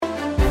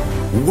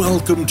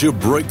Welcome to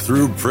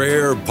Breakthrough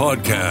Prayer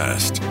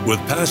Podcast with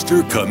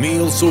Pastor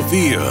Camille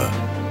Sophia.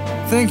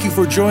 Thank you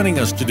for joining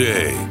us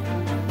today.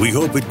 We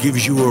hope it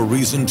gives you a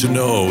reason to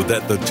know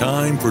that the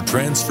time for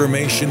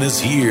transformation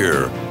is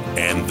here,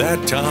 and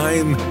that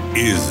time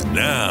is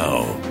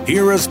now.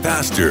 Here is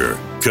Pastor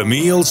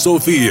Camille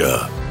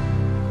Sophia.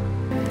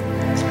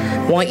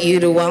 I want you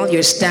to, while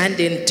you're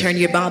standing, turn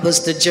your Bibles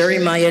to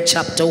Jeremiah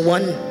chapter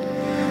 1,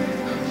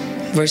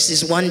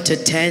 verses 1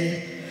 to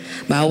 10.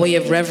 By way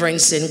of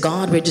reverencing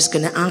God, we're just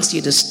going to ask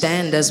you to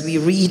stand as we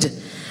read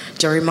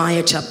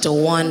Jeremiah chapter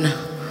 1,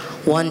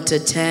 1 to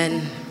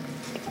 10.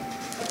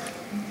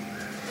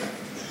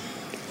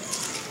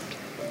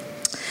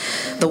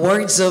 The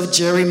words of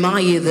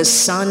Jeremiah, the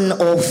son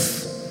of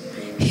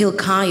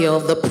Hilkiah,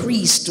 of the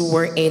priest who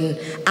were in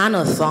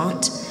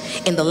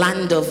Anathoth, in the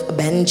land of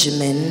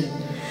Benjamin,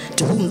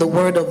 to whom the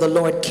word of the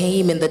Lord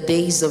came in the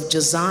days of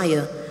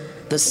Josiah,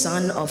 the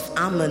son of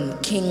Ammon,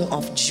 king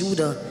of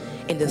Judah,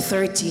 in the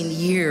 13th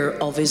year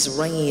of his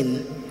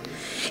reign.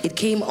 It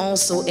came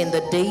also in the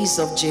days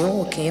of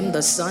Jehoiakim,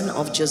 the son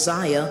of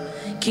Josiah,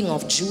 king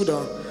of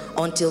Judah,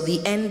 until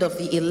the end of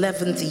the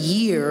 11th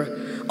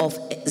year of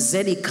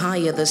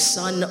Zedekiah, the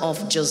son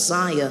of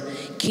Josiah,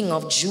 king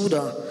of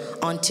Judah,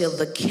 until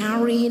the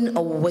carrying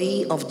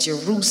away of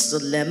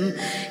Jerusalem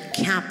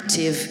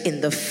captive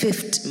in the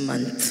 5th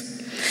month.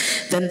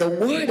 Then the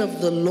word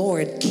of the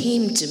Lord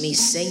came to me,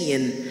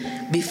 saying,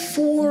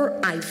 before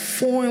I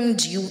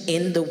formed you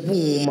in the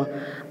womb,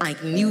 I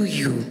knew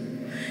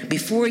you.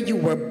 Before you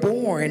were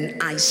born,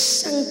 I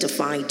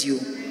sanctified you.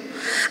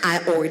 I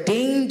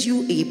ordained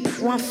you a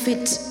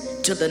prophet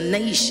to the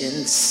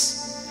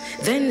nations.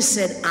 Then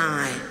said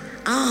I,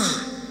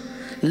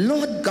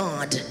 Lord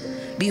God,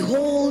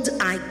 behold,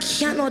 I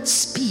cannot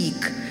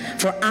speak,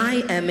 for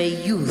I am a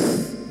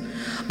youth.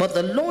 But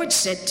the Lord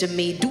said to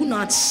me, do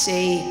not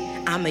say,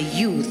 I'm a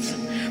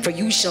youth, for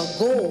you shall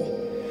go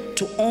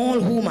to all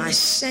whom I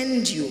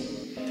send you,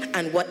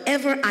 and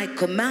whatever I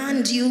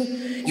command you,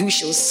 you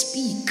shall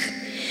speak.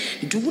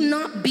 Do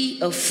not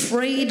be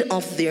afraid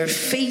of their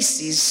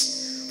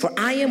faces, for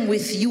I am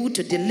with you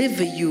to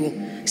deliver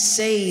you,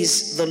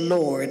 says the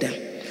Lord.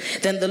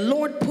 Then the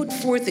Lord put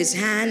forth his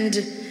hand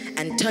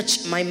and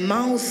touched my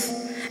mouth,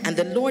 and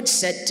the Lord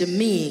said to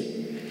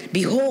me,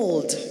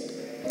 behold,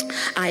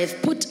 I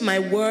have put my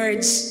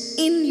words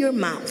in your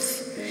mouth.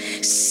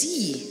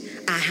 See,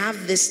 I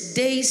have this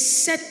day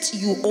set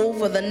you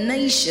over the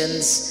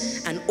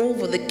nations and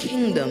over the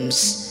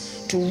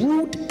kingdoms, to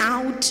root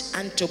out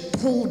and to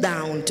pull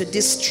down, to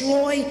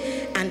destroy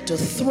and to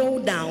throw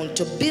down,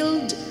 to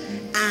build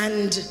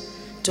and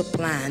to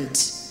plant.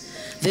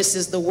 This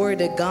is the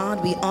word of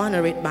God. We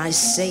honor it by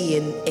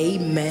saying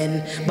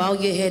amen. Bow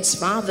your heads,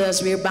 Father,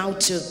 as we're about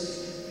to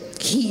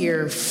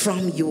hear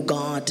from you,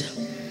 God.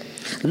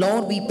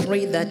 Lord, we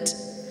pray that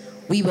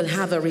we will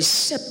have a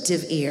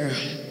receptive ear,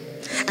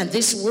 and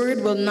this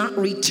word will not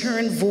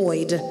return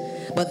void,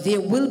 but there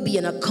will be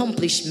an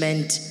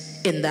accomplishment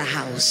in the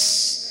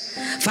house.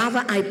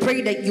 Father, I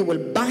pray that you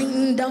will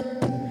bind up,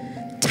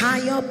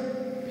 tie up,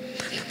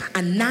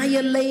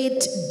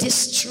 annihilate,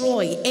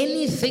 destroy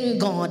anything,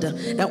 God,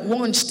 that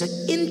wants to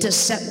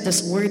intercept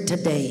this word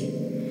today.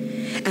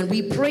 And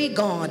we pray,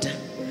 God,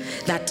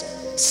 that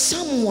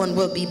someone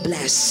will be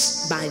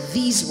blessed by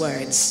these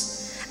words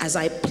as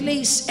I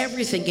place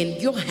everything in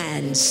your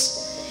hands.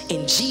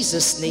 In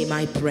Jesus' name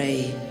I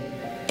pray.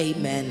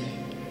 Amen.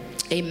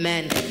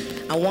 Amen.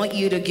 I want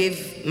you to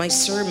give my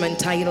sermon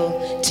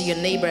title to your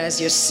neighbor as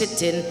you're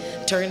sitting.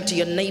 Turn to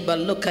your neighbor,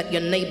 look at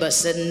your neighbor,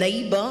 say,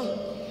 neighbor,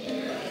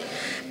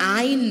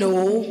 I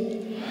know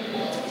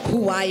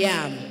who I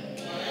am.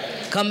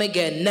 Come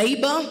again.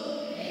 Neighbor,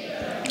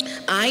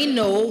 I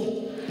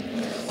know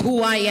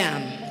who I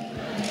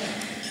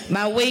am.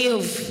 By way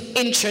of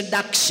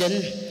introduction,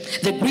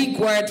 the Greek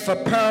word for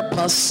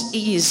purpose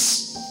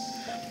is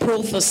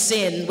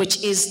prophesin,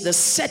 which is the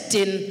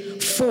setting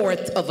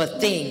forth of a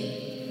thing.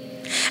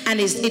 And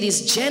it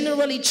is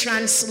generally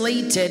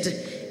translated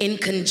in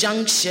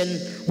conjunction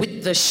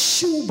with the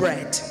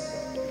shewbread.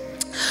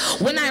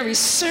 When I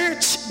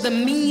researched the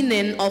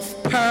meaning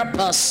of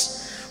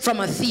purpose from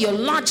a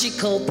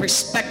theological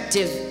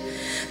perspective,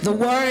 the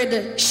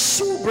word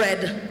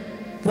shewbread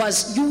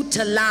was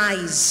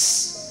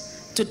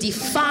utilized to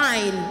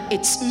define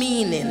its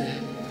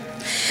meaning.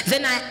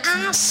 Then I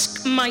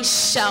asked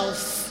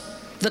myself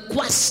the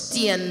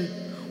question,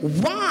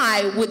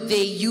 why would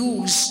they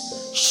use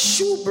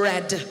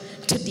shewbread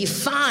to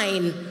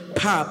define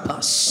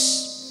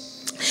purpose?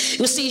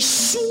 You see,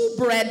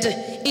 shewbread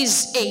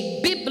is a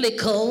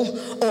biblical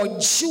or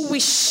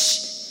Jewish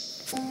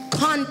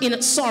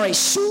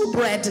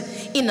shewbread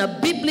in a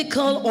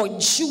biblical or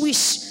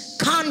Jewish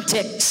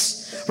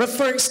context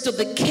refers to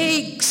the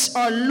cakes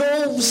or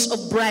loaves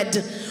of bread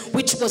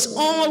which was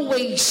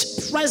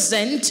always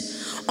present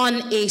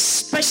on a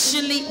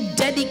specially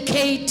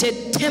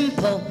dedicated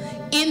temple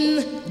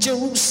in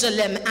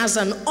Jerusalem as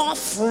an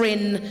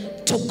offering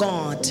to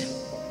God.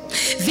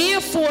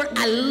 Therefore,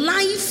 a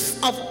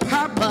life of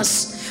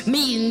purpose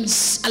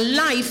means a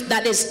life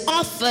that is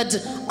offered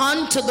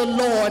unto the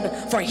Lord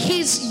for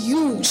his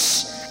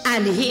use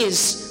and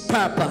his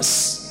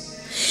purpose.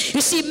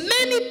 You see,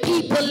 many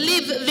people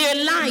live their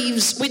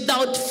lives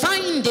without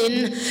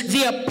finding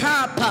their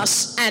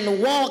purpose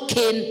and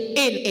walking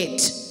in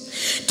it.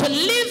 To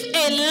live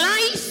a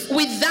life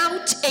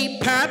without a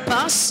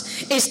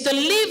purpose is to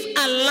live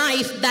a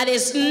life that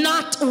is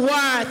not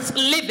worth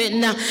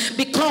living,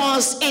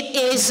 because it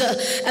is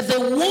the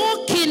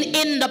walking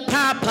in the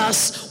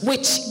purpose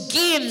which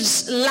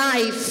gives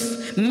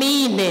life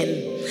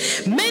meaning.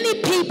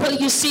 Many people,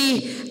 you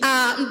see,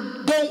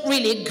 don't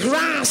really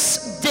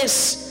grasp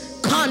this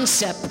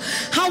concept.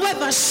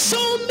 However,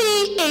 show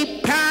me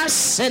a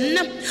person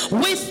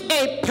with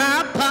a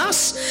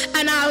purpose,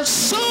 and I'll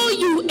show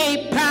you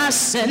a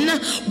person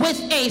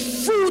with a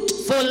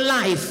fruitful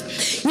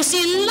life. You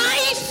see,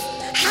 life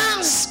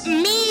has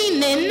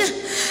meaning,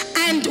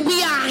 and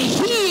we are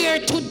here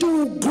to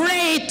do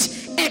great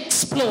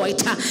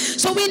exploit.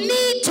 So we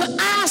need to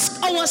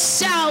ask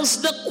ourselves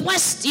the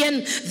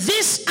question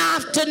this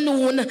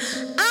afternoon: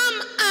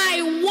 am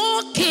I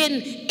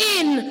walking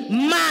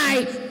in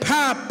my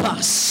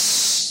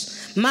purpose?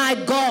 My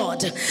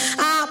God.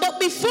 But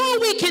before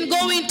we can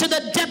go into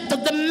the depth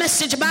of the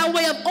message by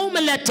way of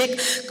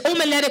homiletics,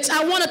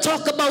 I want to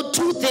talk about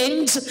two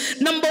things.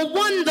 Number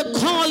one, the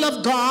call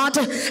of God,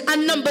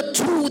 and number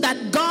two,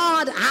 that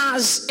God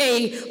has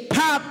a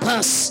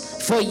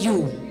purpose for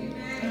you.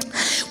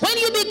 When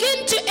you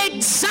begin to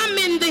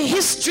examine the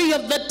history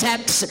of the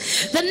text,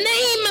 the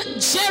name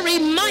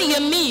Jeremiah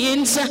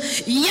means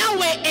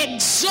Yahweh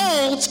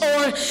exalts,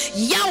 or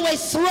Yahweh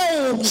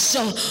thrones,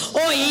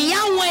 or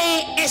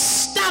Yahweh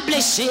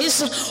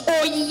establishes,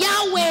 or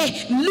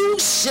Yahweh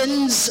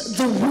loosens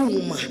the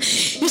womb.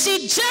 You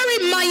see,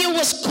 Jeremiah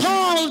was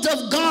called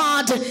of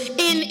God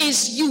in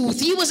his youth.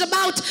 He was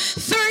about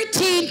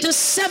 13 to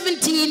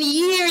 17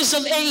 years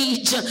of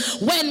age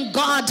when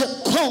God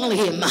called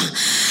him.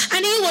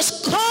 And he was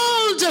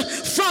called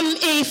from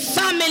a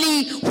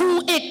family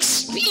who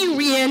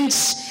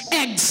experienced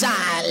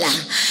exile.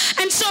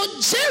 And so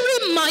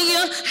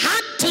Jeremiah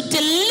had to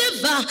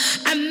deliver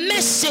a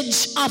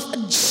message of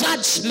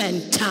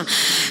judgment.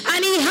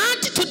 And he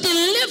had to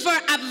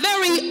deliver a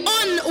very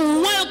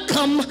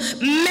unwelcome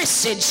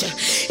message.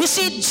 You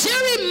see,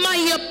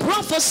 Jeremiah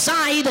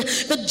prophesied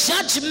the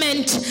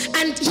judgment,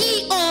 and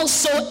he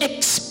also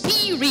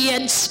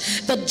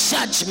experienced the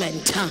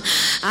judgment.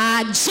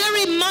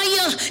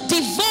 Jeremiah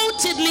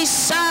devotedly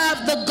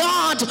served the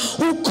God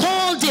who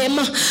called him,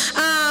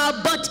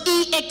 but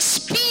he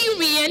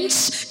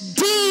experienced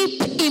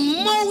deep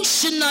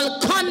emotional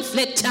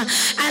conflict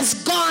as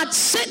God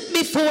set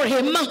before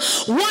him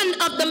one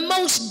of the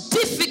most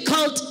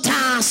difficult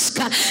tasks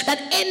that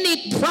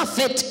any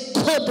prophet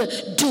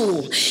could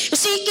do. You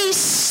see, he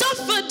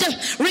suffered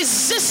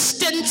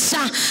resistance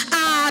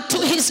to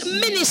his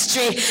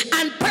ministry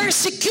and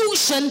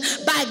persecution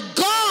by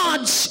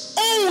God's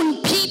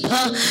own people,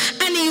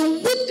 and he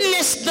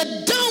witnessed the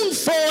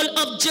downfall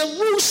of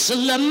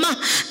Jerusalem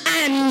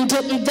and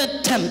the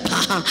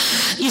temple.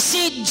 You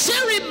see,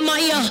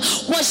 Jeremiah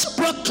was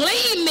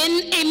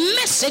proclaiming a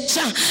message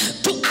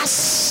to a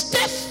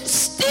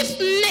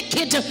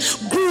stiff-necked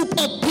group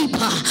of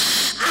people.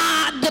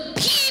 The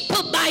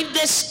people by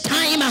this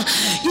time,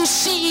 you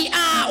see,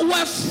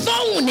 were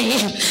phony,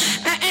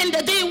 and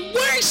they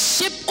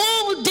worship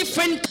all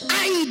different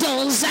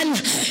idols, and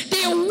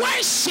their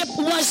worship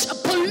was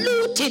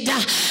polluted,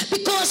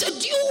 because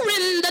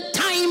during the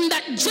time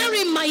that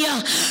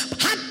Jeremiah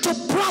had to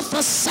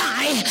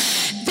prophesy,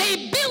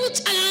 they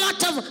built a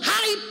lot of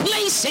high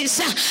places,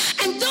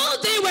 and though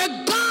they were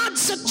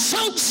God's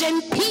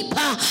chosen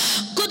people,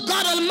 good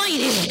God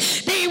Almighty,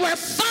 they were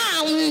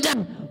found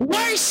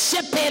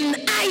worshiping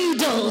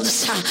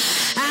idols.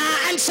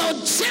 And so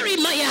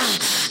Jeremiah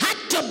had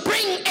to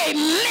bring a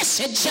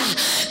message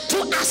to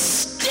a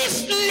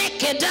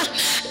stiff-necked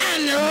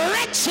and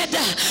wretched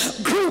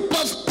group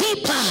of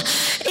people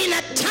in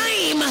a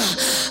time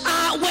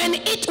when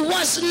it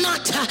was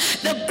not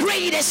the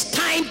greatest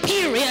time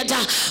period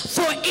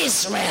for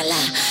Israel.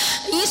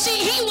 You see,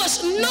 he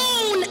was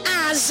known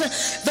as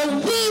the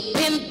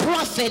weeping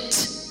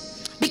prophet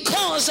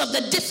because of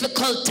the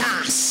difficult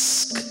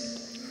task,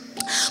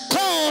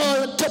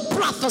 called to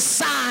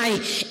prophesy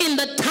in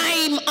the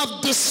time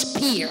of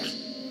despair.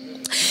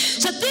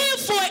 So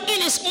therefore,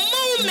 in his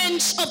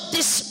moments of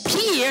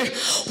despair,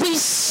 we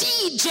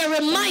see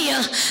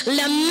Jeremiah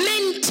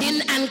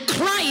lamenting and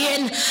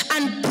crying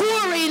and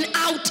pouring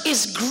out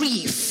his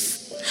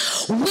grief,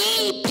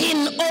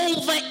 weeping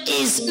over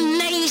his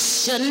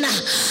nation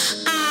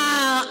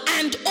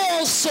and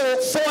also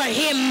for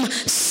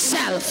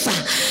himself.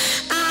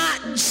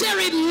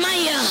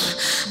 Jeremiah,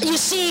 you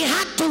see,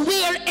 had to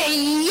wear a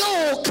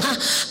yoke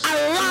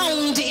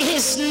around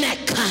his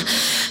neck,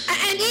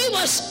 and he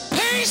was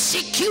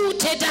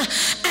persecuted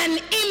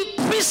and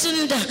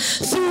imprisoned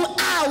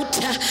throughout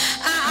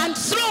and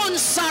thrown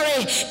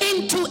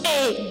into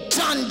a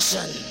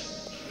dungeon.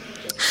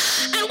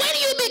 And when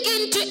you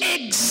begin to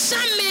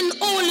examine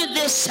all of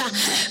this,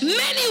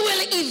 many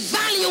will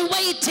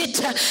evaluate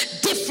it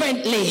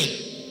differently.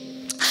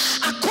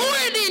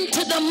 According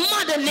to the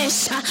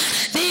modernists,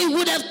 they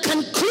would have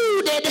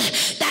concluded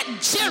that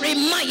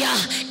Jeremiah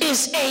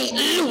is a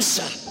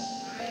loser.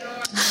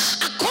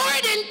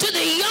 According to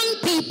the young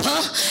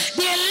people,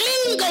 their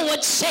lingo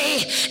would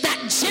say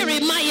that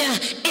Jeremiah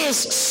is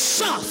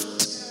soft.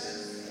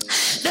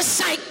 The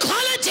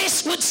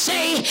psychologist would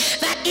say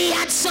that he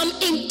had some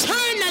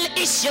internal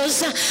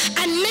issues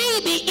and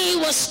maybe he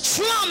was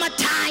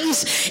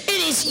traumatized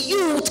in his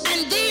youth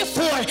and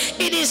therefore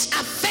it is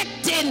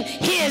affecting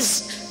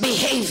his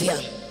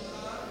behavior.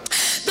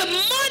 The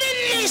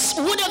modernists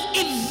would have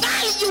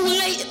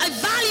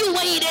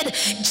evaluated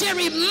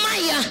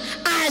Jeremiah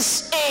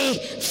as a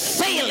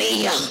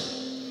failure.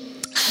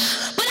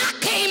 But I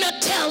came to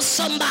tell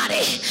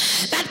somebody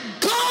that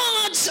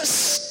God's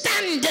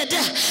standard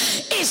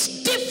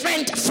is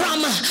different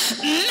from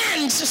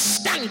man's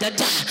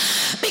standard,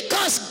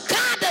 because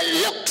God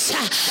looks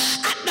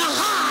at the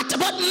heart,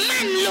 but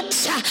man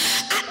looks at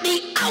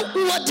the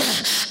outward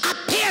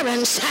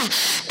appearance.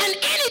 And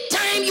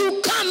anytime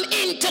you come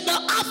into the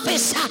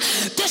office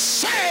to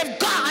serve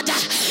God,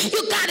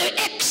 you got to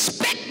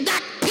expect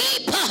that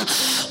people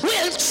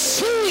will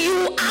chew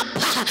you up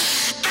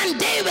and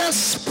they will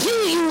spew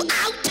you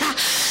out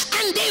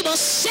and they will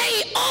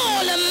say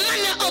all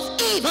manner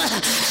of evil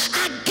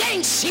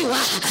against you.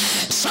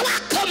 So I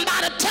come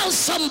by to tell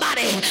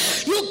somebody,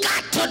 you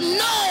got to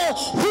know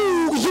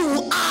who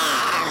you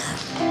are.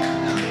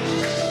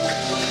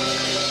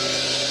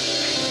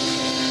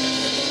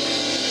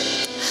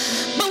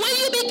 But when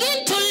you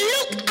begin to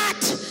look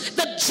at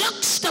the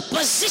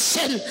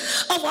juxtaposition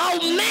of how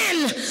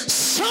men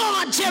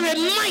saw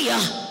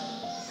Jeremiah,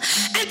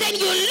 and then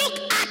you look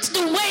at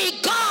the way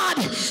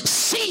God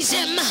sees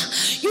him,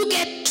 you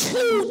get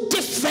two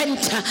different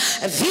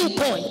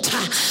viewpoints.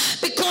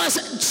 Because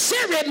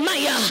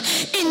Jeremiah,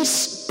 in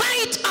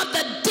spite of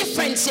the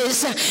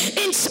differences,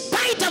 in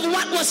spite of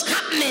what was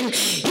happening,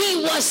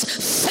 he was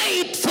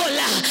faithful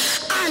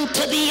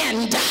unto the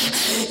end.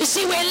 You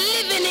see, we're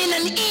living in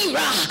an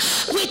era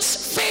which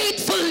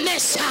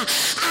faithfulness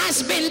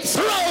has been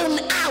thrown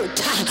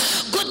out.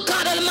 Good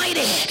God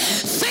Almighty,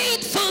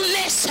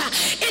 faithfulness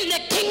in the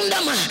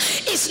kingdom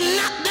is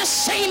not the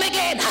same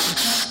again.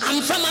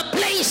 I'm from a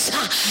place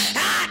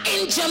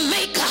in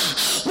Jamaica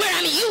where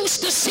I'm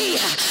used to see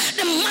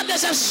the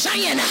mothers of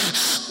Zion,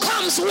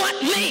 comes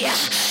what may,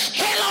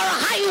 hell or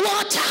high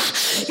water,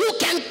 you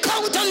can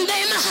count on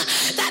them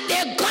that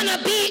they're gonna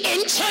be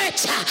in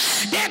church.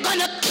 They're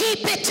gonna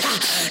keep it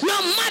no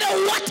matter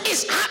what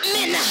is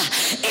happening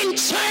in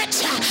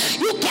church.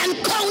 You can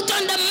count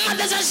on the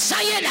mothers of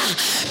Zion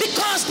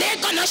because they're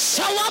gonna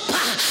show up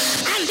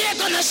and they're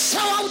gonna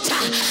show out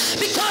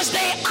because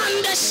they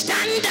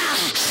understand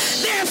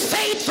their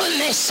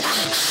faithfulness.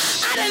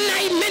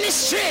 Adonai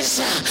Ministries,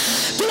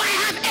 do I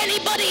have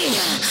anybody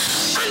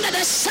under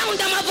the sound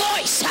of my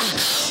voice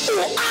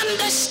who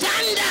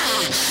understand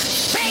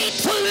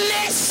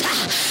faithfulness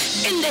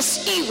in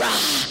this era?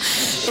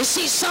 You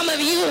see, some of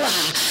you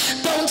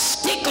don't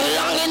stick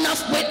long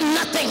enough with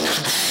nothing.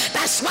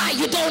 That's why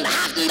you don't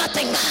have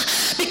nothing,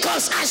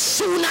 because as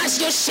soon as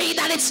you see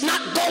that it's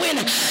not going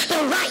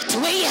the right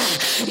way,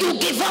 you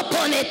give up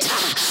on it.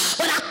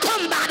 But I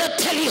come by to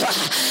tell you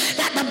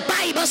that the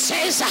Bible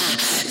says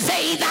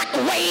they that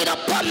wait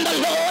upon the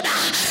Lord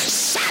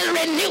shall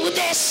renew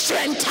their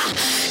strength.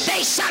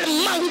 They shall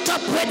mount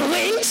up with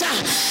wings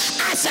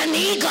as an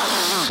eagle.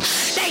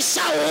 They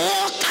shall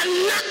walk and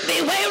not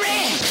be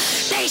weary.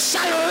 They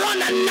shall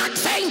run and not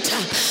faint.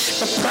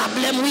 The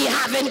problem we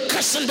have in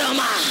Christendom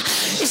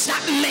is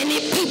that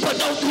many people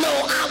don't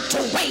know how to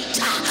wait.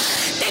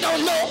 They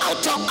don't know how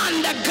to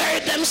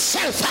undergird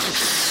themselves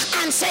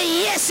and say,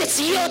 yes, it's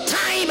your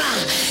time,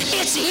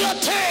 it's your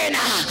turn,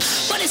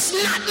 but it's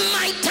not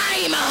my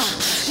time,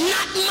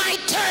 not my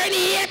turn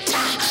yet,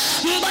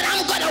 but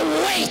I'm gonna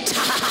wait.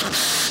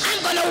 I'm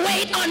gonna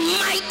wait on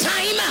my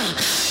time,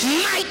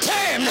 my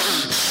turn,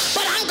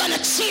 but I'm gonna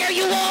cheer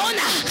you on.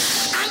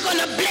 I'm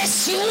gonna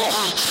bless you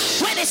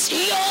when it's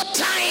your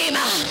time,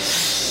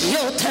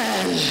 your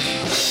turn.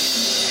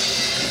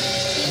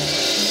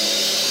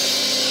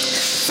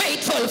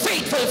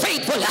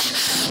 Faithful.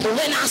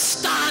 When I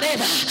started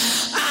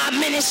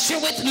ministry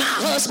with my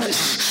husband,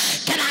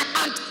 can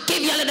I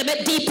give you a little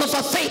bit deeper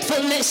for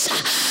faithfulness?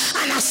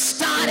 And I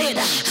started,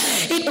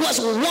 it was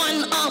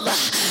one of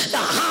the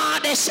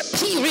hardest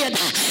period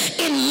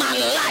in my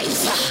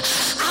life.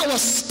 I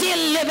was still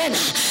living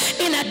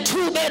in a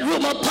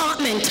 2-bedroom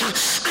apartment,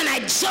 and I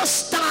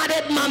just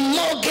started my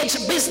mortgage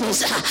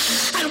business.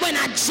 And when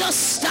I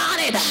just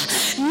started,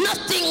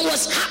 nothing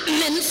was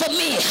happening for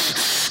me.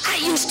 I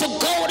used to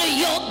go to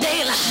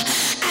Yorkdale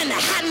and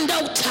hand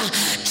out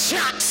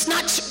tracts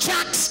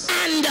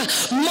and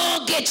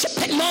mortgage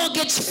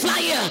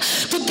flyer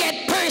to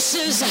get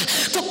persons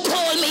to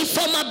call me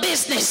for my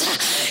business.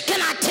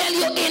 Can I tell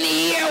you, in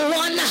year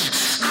one,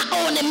 I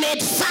only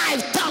made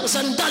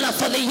 $5,000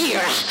 for the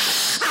year.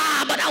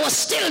 But I was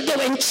still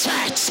doing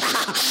church.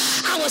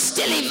 I was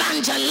still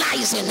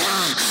evangelizing.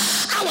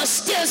 I was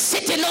still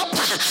sitting up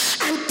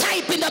and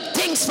typing up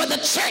things for the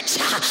church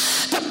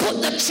to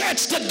put the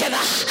church together.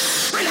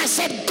 And I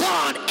said,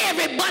 God,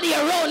 everybody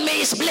around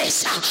me is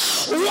blessed.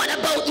 What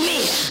about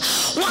me?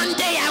 One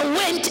day I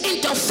went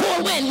into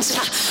Four Winds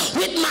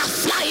with my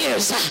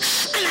flyers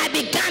and I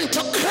began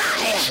to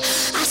cry.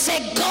 I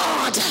said,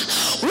 God,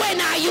 when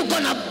are you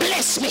gonna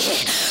bless me?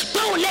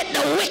 Don't let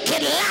the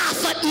wicked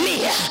laugh at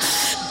me.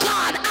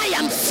 God, I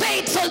am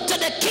faithful to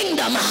the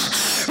kingdom.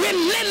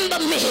 Remember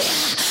me.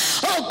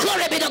 Oh,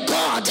 glory be to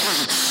God.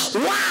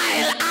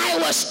 While I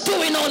was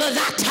doing all of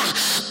that,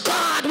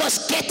 God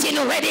was getting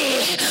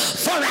ready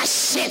for a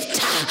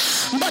shift.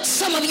 But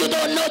some of you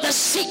don't know the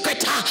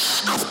secret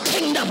of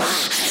kingdom.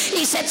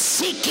 He said,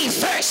 seek ye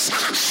first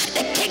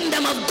the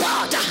kingdom of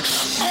God,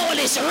 all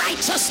his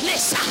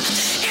righteousness,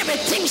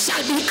 everything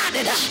shall be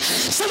added.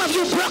 Some of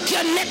you broke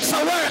your neck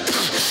for work,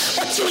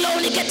 but you'll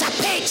only get a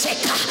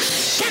paycheck.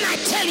 Can I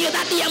tell you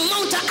that the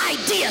amount of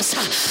ideas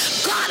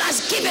God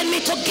has given me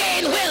to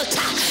gain wealth,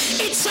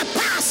 it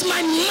surpassed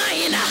my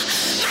mind,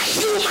 my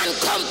human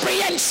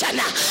comprehension,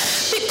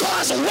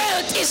 because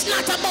wealth is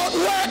not about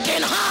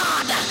working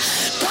hard.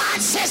 God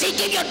says he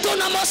give you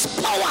dunamis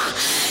power.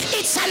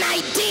 It's an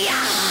idea.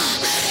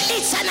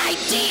 It's an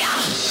idea.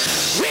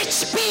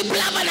 Rich people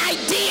have an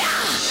idea.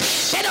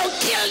 They don't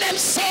kill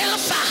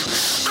themselves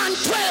on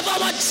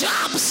 12-hour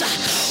jobs,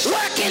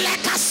 working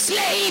like a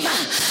slave.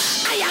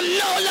 I am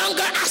no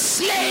longer a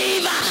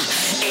slave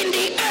in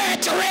the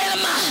earth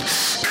realm.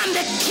 I'm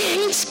the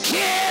king's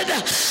kid.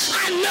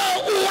 I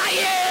know who I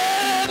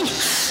am,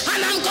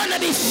 and I'm gonna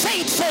be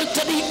faithful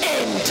to the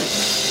end.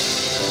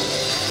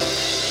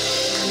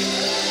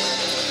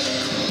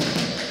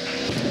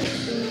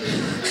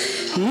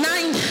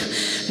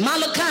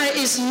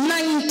 Malachi is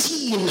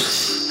 19.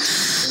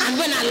 And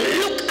when I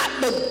look at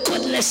the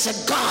goodness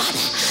of God,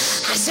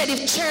 I said,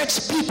 if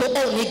church people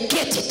only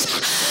get it.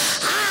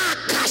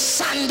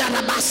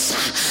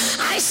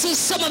 I see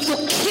some of you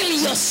kill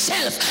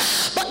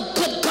yourself, but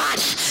good God,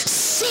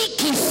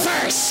 seek ye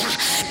first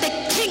the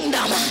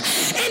kingdom.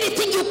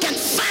 Anything you can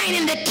find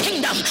in the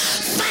kingdom,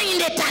 find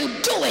it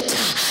and do it,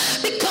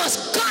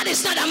 because God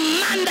is not a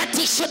man that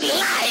he should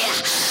lie.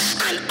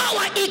 And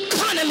our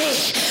economy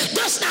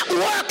does not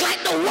work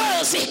like the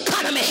world's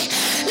economy.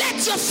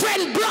 Let your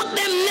friend broke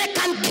them neck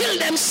and kill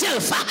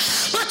themselves,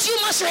 but you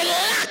must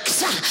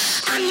relax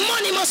and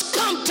money must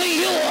come to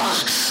you.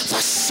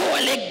 For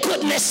surely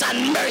goodness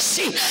and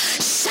mercy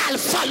shall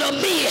follow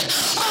me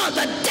all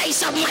the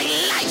days of my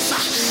life,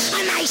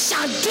 and I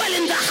shall dwell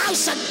in the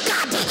house of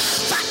God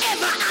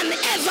forever and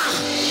ever.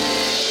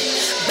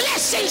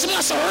 Blessings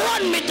must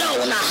run me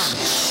down.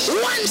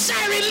 Once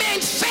I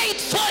remain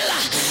faithful,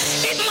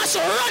 it must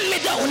run me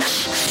down.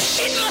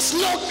 It must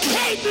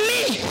locate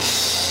me.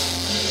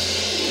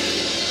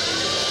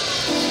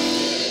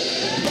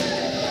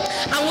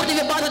 I wouldn't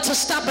even bother to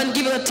stop and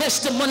give you a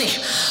testimony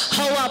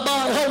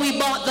how we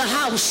bought the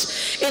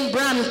house in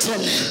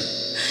Brampton.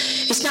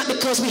 It's not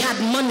because we had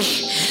money.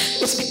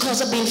 It's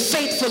because of being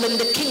faithful in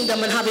the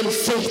kingdom and having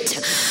faith.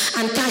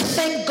 And I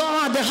thank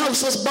God the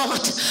house was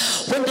bought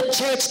when the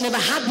church never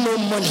had no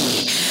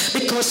money,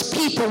 because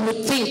people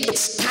would think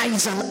it's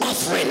tithes and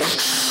offering.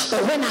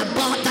 But when I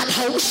bought that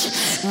house,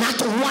 not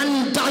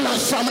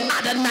 $1 from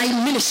Adonai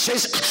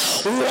Ministries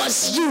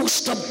was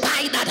used to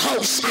buy that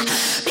house,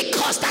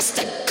 because that's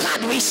the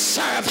God we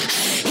serve.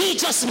 He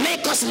just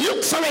make us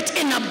look for it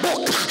in a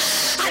book,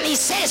 and he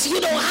says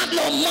you don't have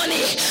no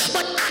money,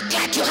 but act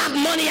like you have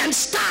money and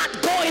start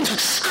going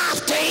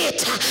after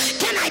it.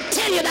 Can I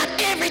tell you that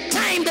every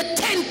time the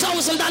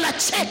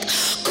 $10,000 check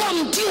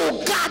come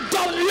due, God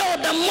don't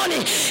load the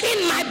money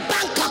in my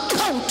bank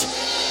account.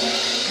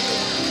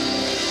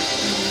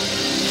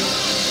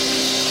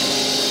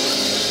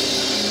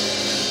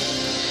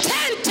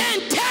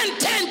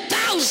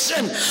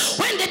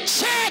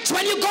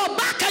 When you go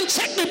back and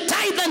check the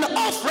tithe and the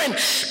offering,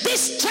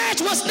 this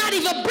church was not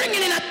even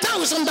bringing in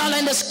 $1,000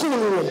 in the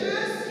schoolroom.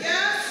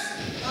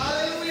 Yes.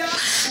 Hallelujah.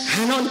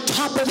 And on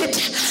top of it,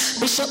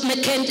 Bishop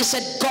McKenzie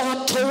said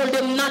God told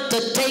him not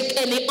to take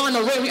any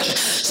honorarium.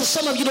 So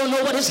some of you don't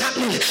know what is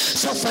happening.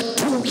 So for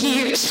 2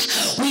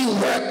 years, we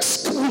worked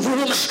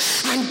schoolroom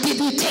and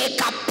didn't take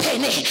a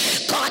penny.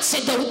 God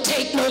said don't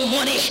take no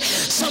money.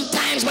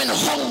 Sometimes when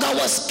hunger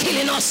was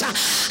killing us,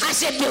 I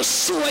said, you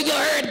sure you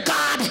heard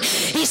God?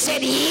 He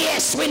said,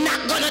 yes, we're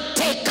not going to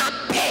take a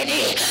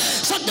penny.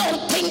 So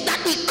don't think that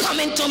we come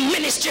into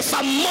ministry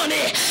for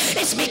money.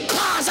 It's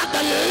because of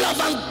the love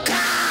of God.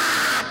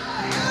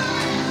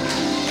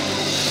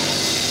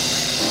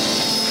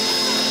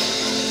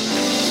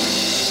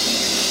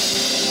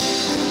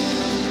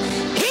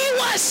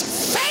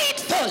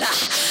 Faithful.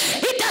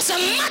 It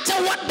doesn't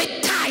matter what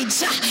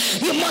betides,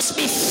 you must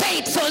be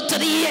faithful to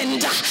the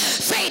end.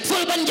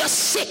 Faithful when you're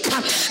sick,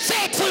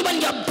 faithful when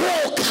you're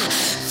broke,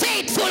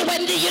 faithful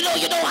when you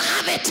don't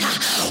have it,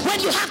 when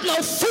you have no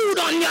food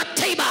on your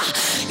table.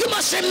 You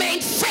must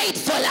remain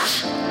faithful.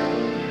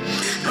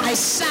 I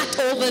sat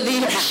over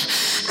there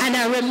And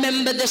I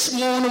remember this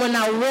morning when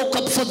I woke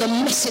up for the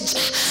message,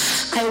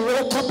 I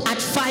woke up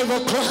at 5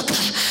 o'clock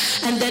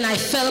and then I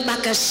fell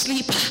back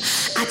asleep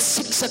at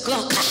 6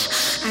 o'clock.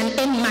 And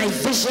in my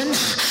vision,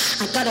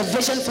 I got a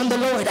vision from the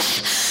Lord,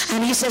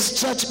 and he says,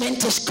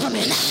 judgment is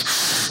coming.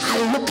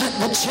 I look at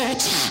the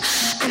church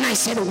and I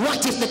said,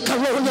 what if the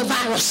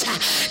coronavirus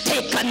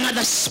take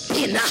another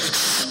spin?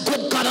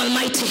 Good God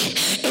Almighty,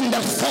 in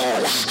the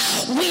fall,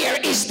 where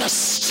is the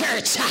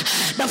church?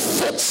 The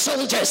foot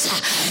soldiers.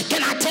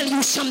 Can I tell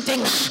you something?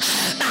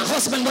 My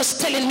husband was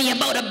telling me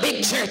about a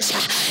big church.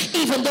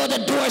 Even though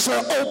the doors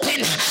were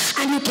open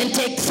and you can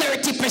take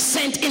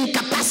 30% in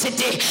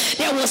capacity,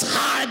 there was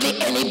hardly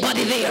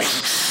anybody there.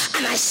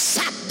 And I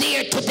sat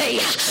there today,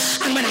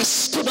 and when I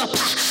stood up,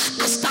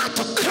 I started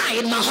to cry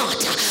in my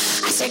heart.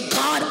 I said,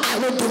 God, I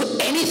will do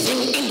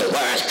anything in the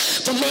world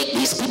to make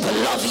these people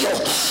love you,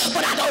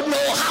 but I don't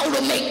know how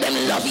to make them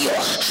love you.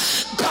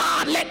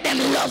 God, let them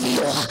love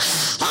you.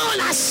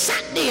 All I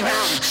sat there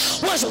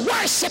was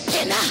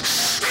worshiping.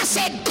 I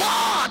said,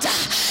 God,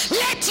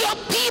 let your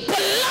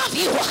people love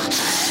you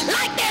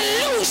like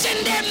they're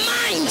losing their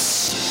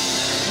minds.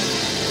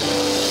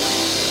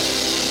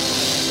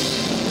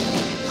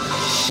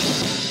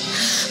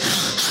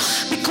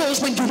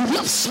 Because when you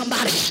love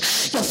somebody,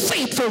 you're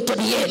faithful to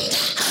the end.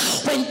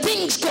 When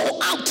things go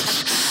out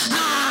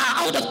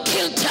of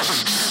kilter,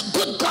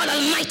 good God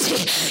Almighty,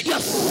 you're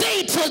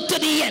faithful to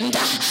the end.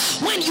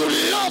 When you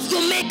love,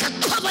 you make a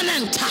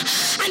covenant,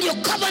 and your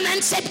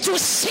covenant said through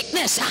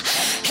sickness,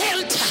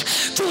 health,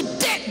 through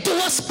death do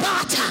us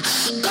part.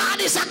 God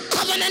is a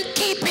covenant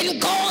keeping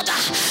God.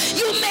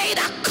 You made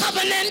a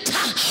covenant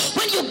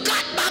when you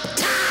got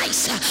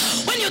baptized,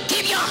 when you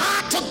give your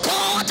heart to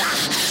God.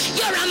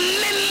 You're a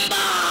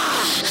member.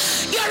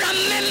 You're a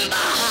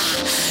member.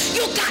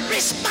 You got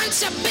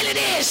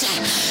responsibilities.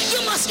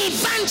 You must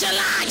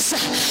evangelize.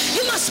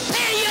 You must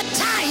pay your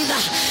tithe.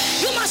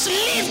 You must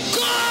live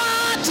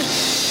God.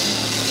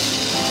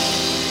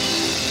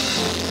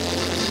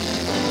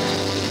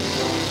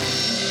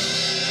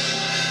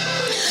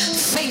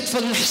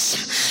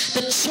 Faithfulness.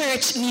 The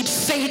church needs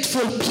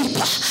faithful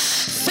people.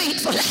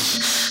 Faithful.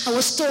 I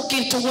was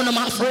talking to one of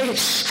my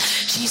friends.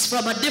 She's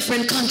from a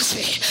different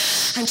country.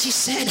 And she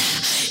said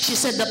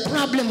the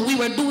problem, we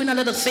were doing a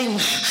little thing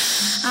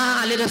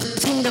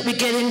that we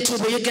get into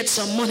where you get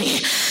some money.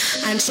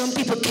 And some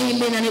people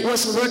came in and it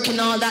wasn't working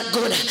all that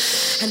good.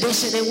 And they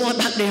said they want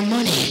back their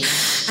money.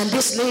 And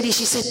this lady,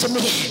 she said to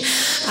me,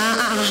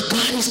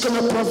 God is going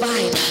to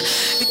provide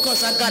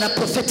because I got a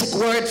prophetic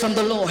word from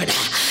the Lord.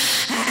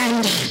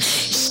 And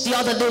the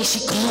other day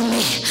she called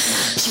me.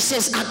 She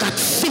says, I got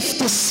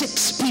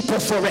 56 people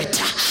for it.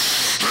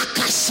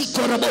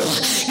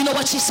 You know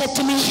what she said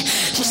to me?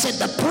 She said,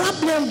 the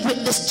problem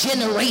with this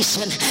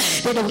generation,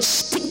 they don't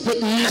stick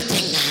with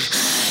nothing.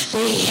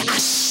 They,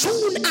 as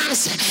soon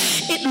as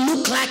it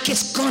look like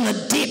it's gonna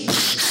dip,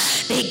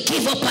 they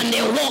give up and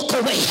they walk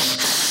away.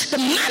 The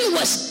man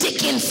was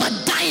digging for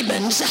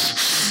diamonds,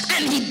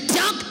 and he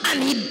dug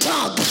and he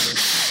dug,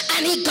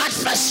 and he got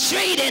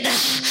frustrated,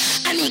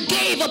 and he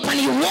gave up and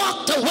he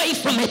walked away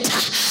from it.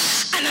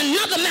 And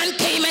another man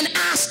came and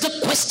asked the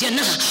question,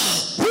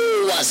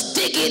 who was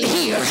digging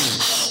here?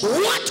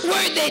 What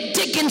were they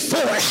digging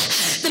for?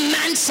 The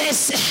man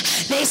says,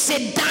 they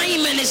said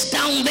diamond is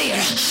down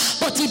there,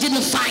 but he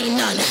didn't find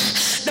none.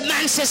 The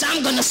man says,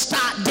 I'm gonna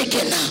start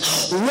digging.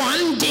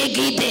 One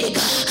diggy dig,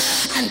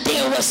 and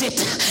there was it,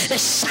 the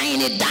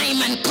shiny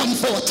diamond come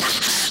forth.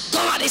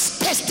 God is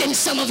testing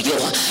some of you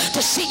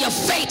to see your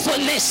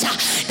faithfulness.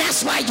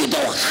 That's why you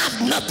don't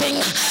have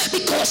nothing,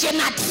 because you're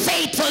not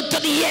faithful to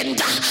the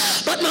end.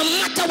 But no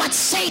matter what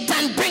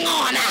Satan bring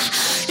on,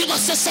 he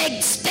wants to say,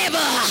 devil,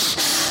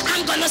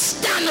 I'm gonna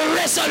stand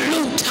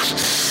resolute.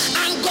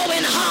 I'm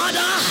going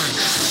harder.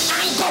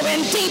 I'm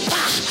going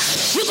deeper.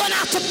 You're gonna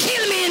have to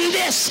kill me in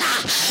this.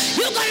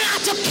 You're gonna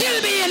have to kill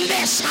me in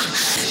this.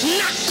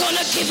 Not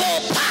gonna give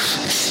up.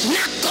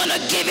 Not gonna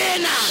give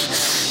in.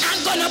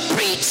 I'm gonna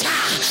preach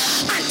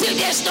until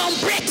there's no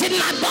breath in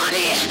my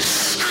body.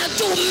 I'll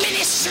do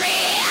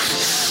ministry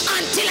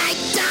until I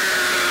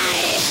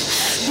die.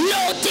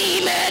 No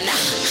demon,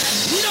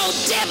 no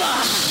devil,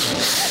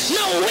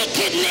 no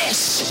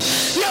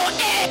wickedness, no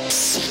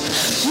X,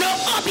 no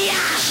obia,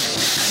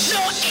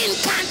 no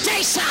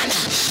incantation,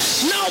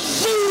 no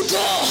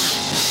voodoo.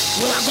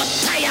 You have got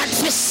tired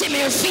for seeing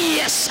me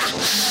face,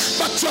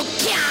 but you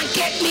can't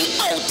get me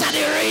out of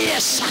the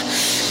race.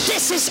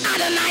 This is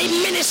Adonai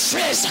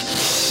Ministries.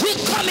 We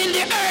come in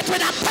the earth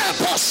with a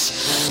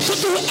purpose to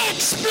do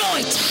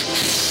exploit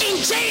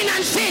in Jane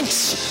and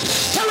Finch,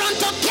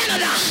 Toronto,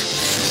 Canada,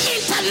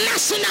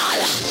 international.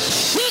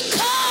 We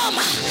come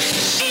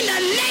in the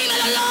name of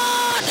the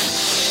Lord.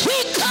 We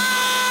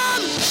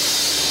come.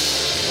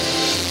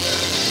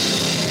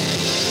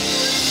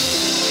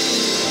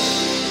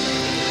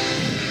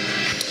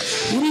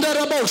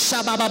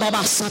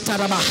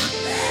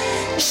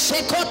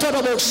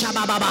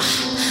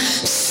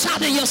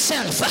 Saddle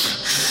yourself.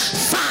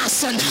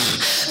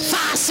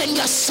 Fasten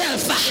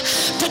yourself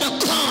to the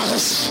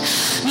cross.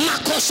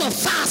 So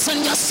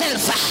fasten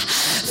yourself.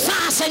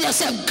 Fasten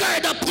yourself.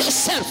 Gird up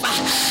yourself.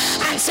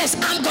 And says,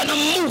 I'm going to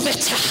move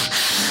it.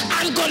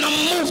 I'm going to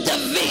move the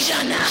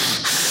vision.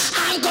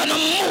 I'm going to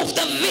move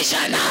the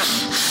vision.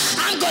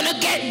 I'm going to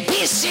get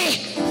busy.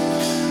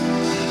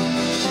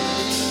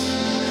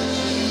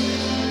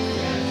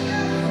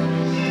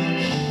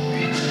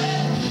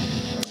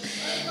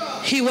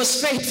 He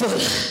was faithful.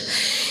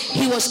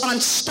 He was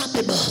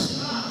unstoppable.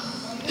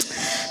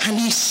 And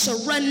he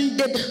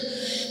surrendered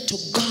to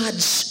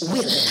God's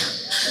will.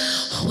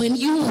 When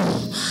you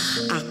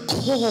are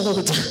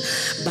called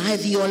by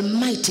the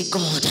Almighty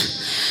God,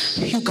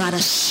 you gotta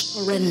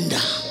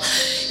surrender.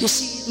 You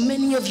see,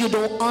 many of you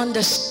don't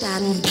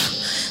understand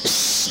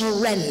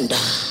surrender.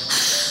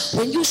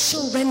 When you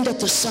surrender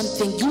to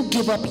something, you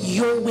give up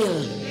your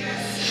will.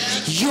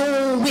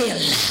 Your will.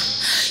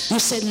 You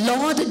say,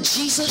 Lord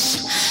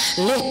Jesus,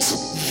 let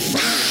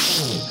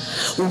thy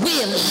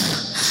will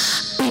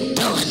be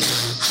done.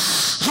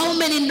 How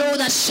many know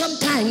that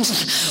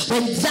sometimes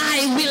when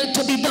thy will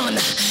to be done,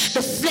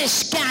 the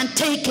flesh can't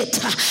take it?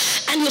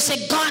 And you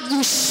say, God,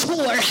 you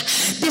swore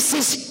this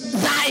is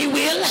thy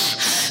will?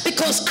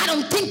 Because I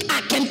don't think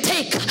I can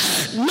take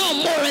no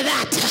more of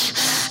that.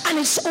 And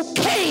it's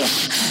okay,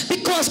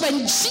 because when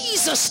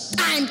Jesus'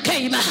 time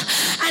came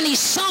and he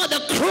saw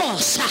the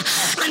cross,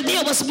 and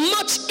there was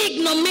much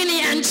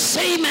ignominy and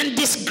shame and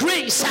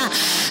disgrace,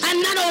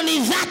 and not only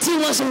that, he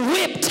was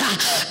whipped,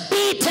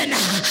 beaten,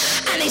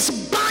 and his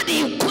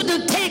body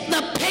couldn't take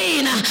the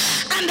pain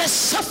and the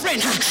suffering.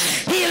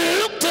 He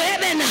looked to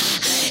heaven.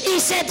 He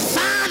said,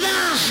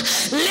 Father,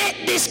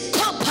 let this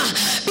cup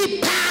be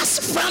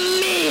passed from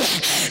me.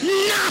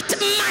 Not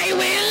my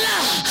will,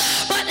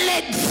 but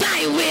let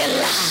thy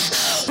will.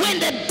 When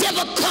the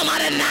devil come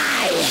out of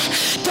night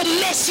to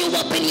mess you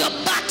up in your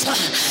battle,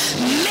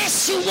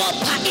 mess you up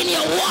in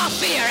your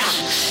warfare,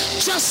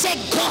 just say,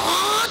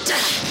 God,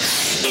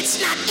 it's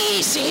not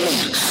easy,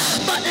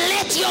 but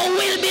let your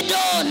will be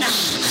done.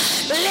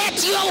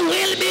 Let your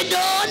will be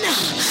done.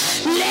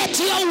 Let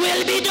your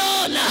will be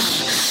done.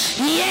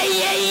 Yeah,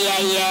 yeah, yeah,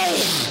 yeah.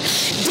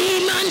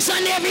 Demons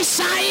on every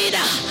side,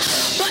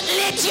 but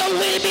let your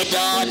will be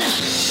done.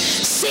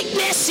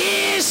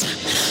 Sicknesses,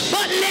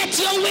 but let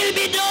your will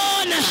be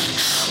done.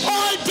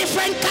 All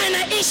different kind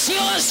of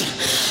issues,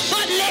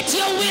 but let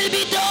your will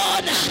be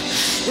done.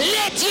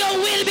 Let your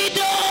will be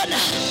done.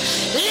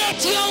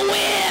 Let your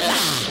will,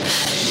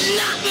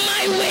 not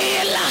my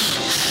will,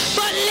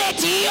 but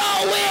let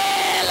your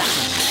will.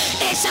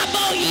 It's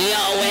about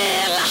your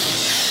will.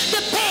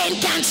 The pain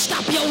can't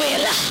stop your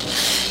will.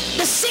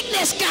 The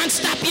sickness can't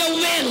stop your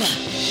will.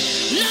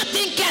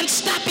 Nothing can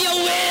stop your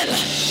will.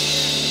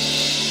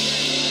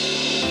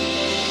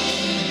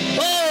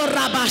 Oh,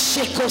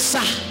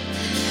 Rabashikosa.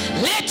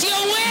 Let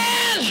your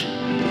will.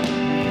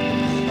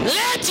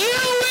 Let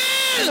your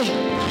will.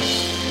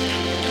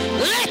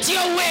 Let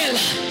your will.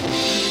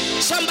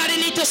 Somebody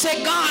need to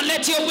say, God,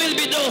 let your will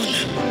be done.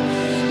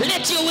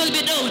 Let your will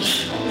be done.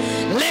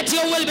 Let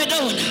your will be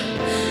done.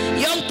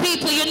 Young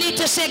people, you need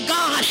to say,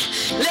 God,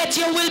 let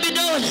your will be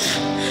done.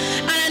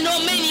 And I know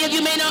many of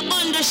you may not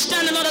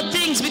understand a lot of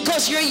things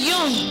because you're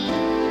young.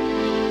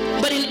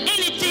 But in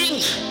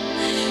anything,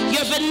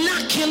 your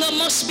vernacular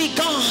must be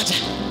God.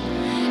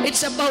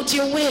 It's about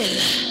your will.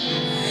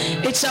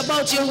 It's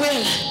about your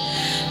will.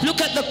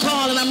 Look at the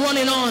call, and I'm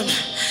running on.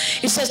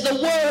 It says the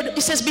word,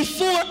 it says,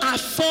 before I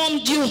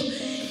formed you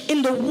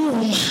in the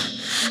womb,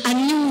 I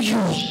knew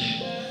you.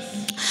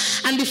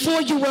 And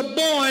before you were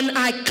born,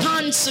 I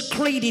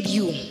consecrated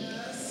you.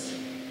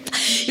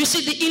 You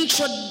see, the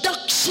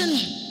introduction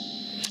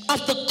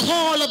of the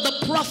call of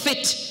the prophet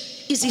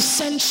is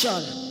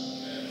essential.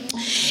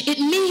 It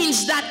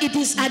means that it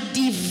is a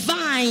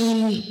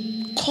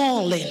divine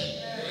calling.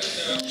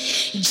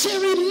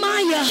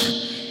 Jeremiah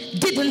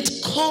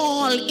didn't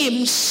call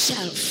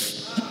himself.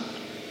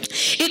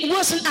 It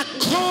wasn't a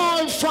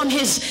call from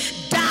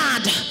his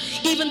dad,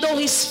 even though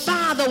his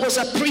father was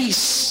a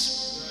priest.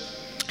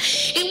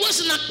 It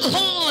wasn't a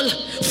call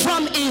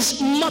from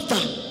his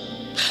mother,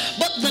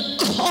 but the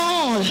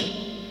call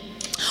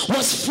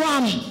was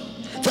from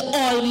the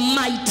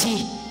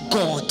Almighty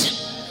God.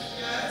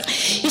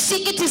 You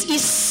see, it is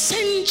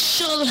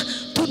essential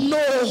to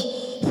know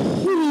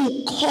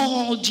who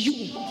called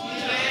you,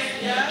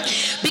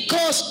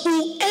 because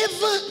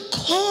whoever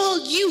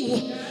called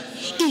you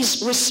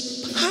is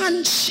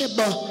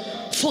responsible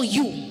for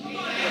you.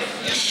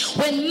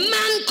 When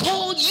man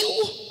called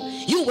you,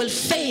 you will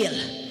fail.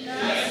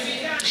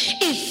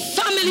 If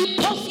family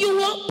puff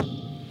you up,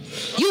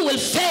 you will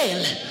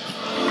fail.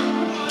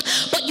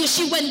 But you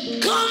see, when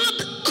God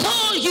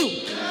call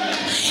you,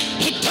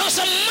 it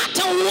doesn't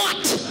matter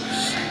what,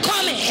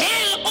 come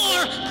hell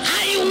or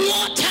high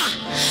water,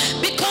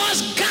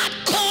 because God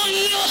called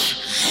you.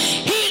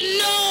 He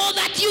knows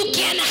that you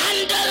can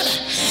handle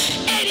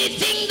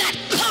anything that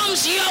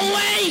comes your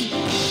way.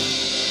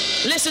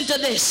 Listen to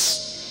this.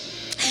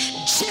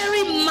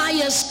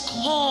 Jeremiah's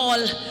call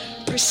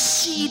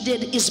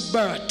preceded his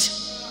birth.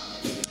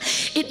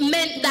 It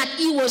meant that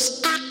he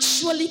was actually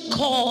actually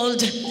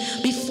called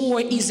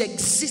before his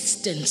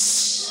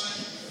existence.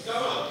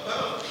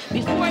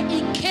 Before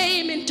he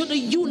came into the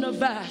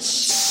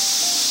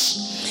universe,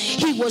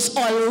 he was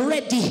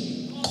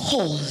already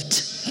called.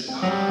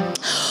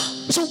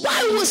 So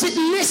why was it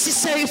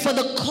necessary for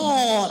the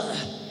call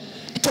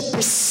to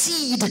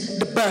precede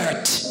the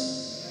birth?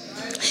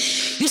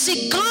 You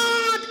see,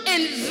 God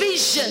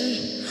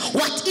envisioned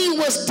what he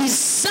was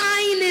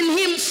designing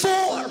him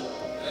for.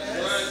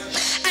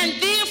 And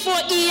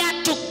therefore he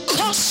had to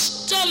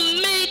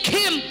custom make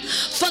him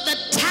for the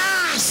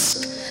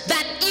task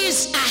that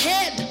is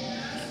ahead.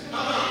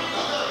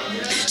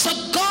 So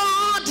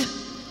God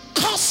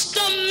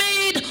custom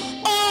made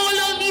all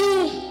of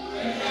you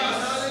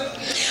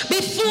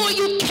before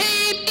you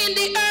came in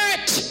the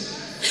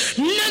earth.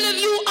 None of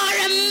you are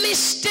a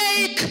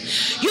mistake.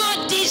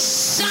 You're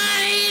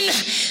designed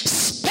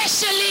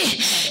specially.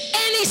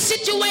 Any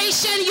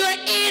situation you're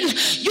in,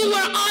 you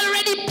were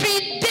already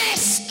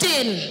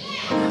predestined.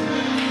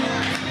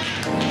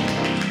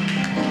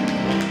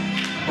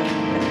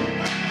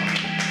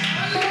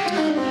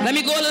 Let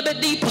me go a little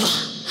bit deeper.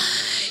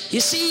 You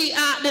see,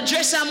 the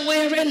dress I'm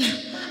wearing,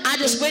 I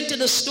just went to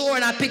the store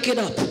and I pick it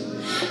up.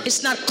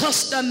 It's not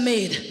custom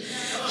made,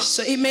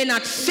 so it may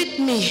not fit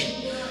me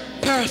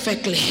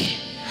perfectly.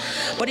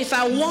 But if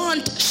I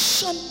want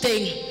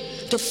something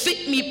to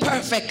fit me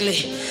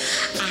perfectly,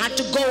 I had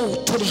to go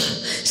to the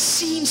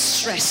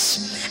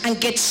seamstress and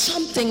get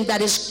something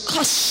that is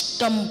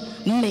custom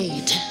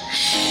made.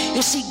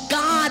 You see,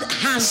 God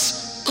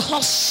has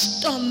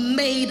custom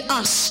made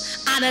us.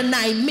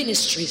 Adonai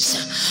Ministries.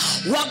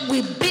 What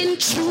we've been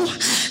through,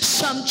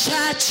 some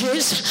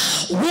churches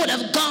would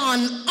have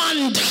gone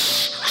under.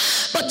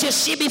 But you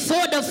see,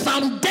 before the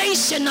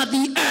foundation of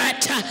the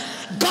earth,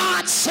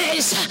 God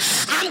says,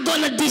 I'm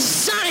going to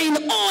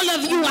design all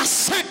of you a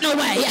certain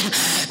way,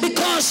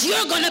 because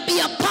you're going to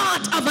be a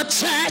part of a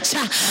church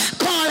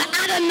called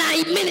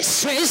Adonai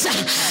Ministries,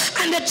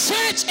 and the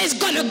church is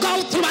going to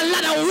go through a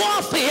lot of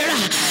warfare,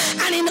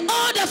 and in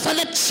order for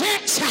the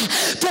church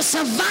to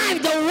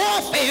survive the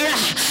warfare,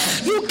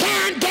 you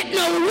can't get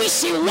no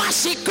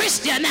wishy-washy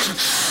Christian.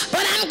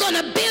 But I'm going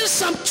to build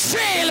some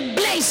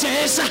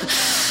trailblazers.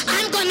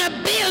 I'm going to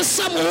build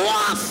some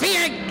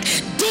warfare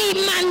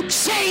demon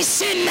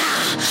chasing,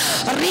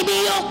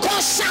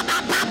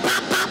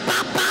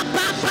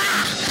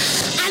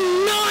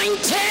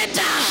 anointed,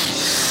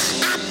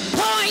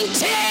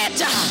 appointed,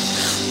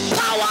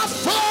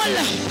 powerful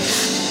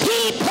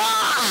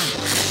people,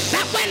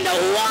 that when the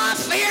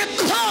warfare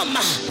come,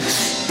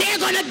 they're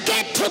gonna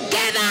get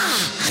together.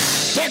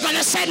 They're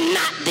gonna say,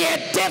 not their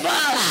devil,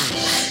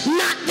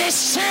 not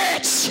this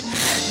church,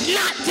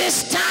 not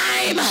this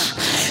time,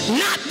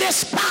 not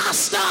this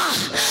pastor,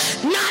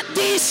 not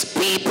these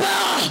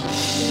people.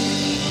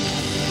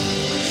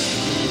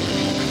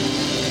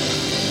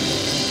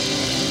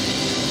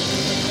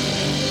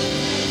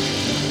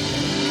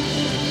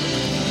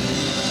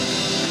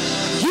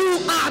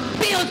 You are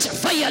built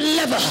for your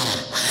liver.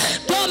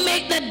 Don't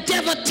make the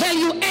devil tell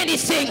you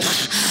anything.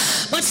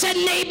 But said,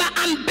 neighbor,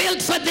 I'm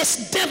built for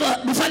this devil,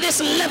 for this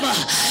liver.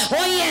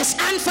 Oh yes,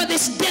 and for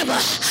this devil.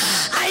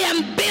 I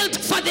am built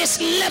for this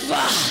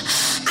liver.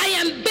 I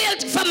am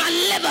built for my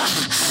liver.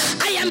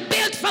 I am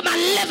built for my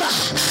liver.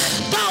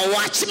 Don't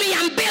watch me,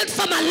 I'm built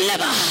for my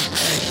liver.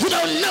 You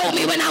don't know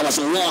me when I was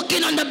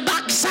walking on the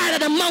backside of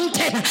the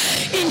mountain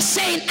in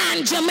St.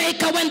 Anne,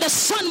 Jamaica, when the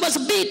sun was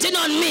beating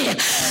on me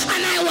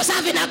and I was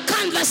having a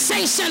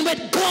conversation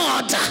with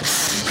God.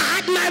 I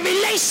had my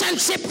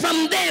relationship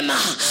from them.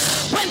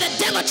 When the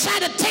devil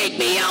tried to take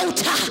me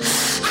out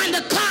and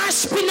the car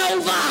spin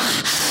over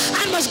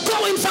and was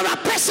going for a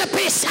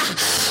precipice,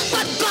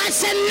 but God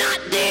said,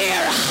 not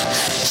there.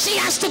 She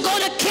has to go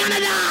to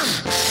Canada.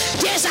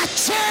 There's a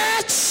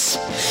church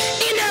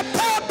in her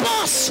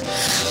purpose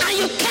and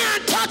you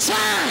can't touch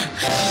her.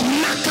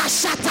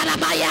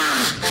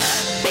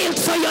 Built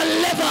for your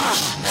liver.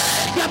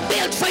 You're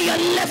built for your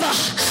liver.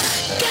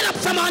 Get up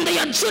from under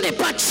your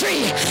juniper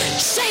tree.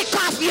 Shake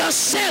off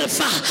yourself.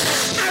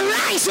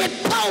 Arise with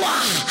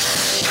power.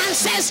 And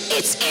says,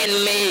 it's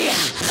in me.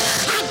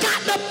 I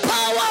got the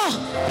power.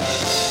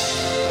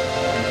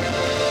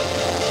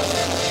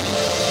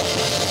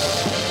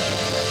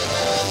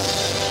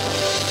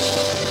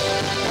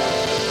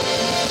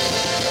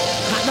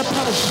 I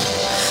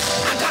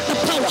got the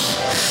power.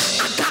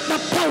 I got the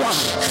power.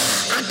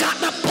 I got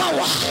the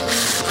power.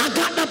 I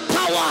got the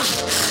power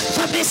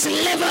for this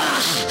liver.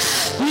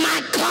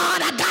 My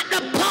God, I got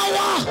the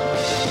power.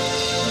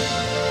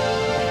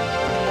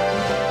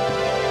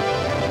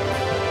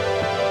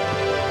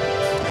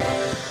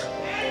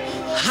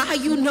 How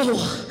you know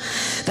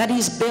that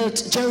he's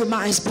built,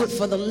 Jeremiah is built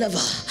for the liver?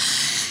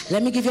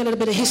 Let me give you a little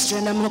bit of history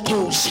and I'm going to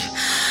close.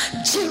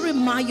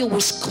 Jeremiah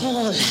was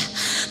called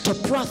to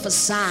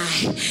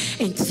prophesy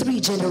in 3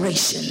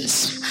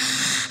 generations.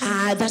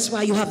 That's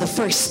why you have the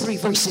first 3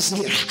 verses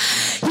here.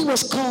 He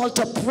was called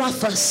to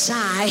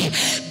prophesy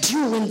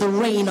during the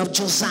reign of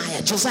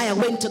Josiah. Josiah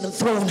went to the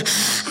throne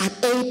at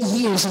 8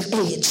 years of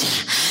age.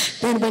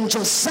 Then when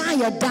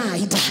Josiah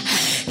died,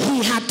 he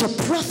he had to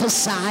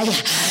prophesy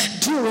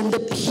during the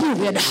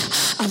period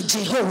of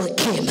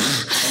Jehoiakim.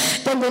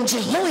 Then when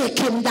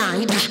Jehoiakim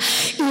died,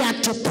 he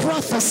had to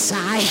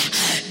prophesy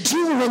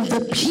during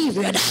the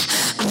period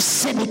of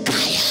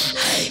Zedekiah.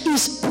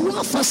 He's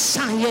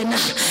prophesying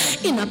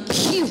in a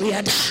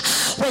period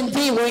when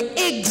they were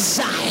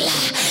exiled.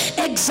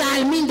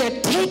 Exile means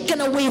they're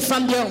taken away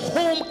from their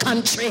home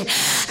country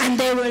and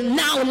they were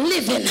now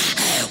living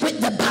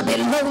with the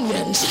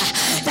Babylonians.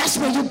 That's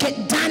where you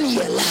get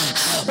Daniel.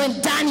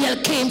 When Daniel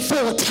came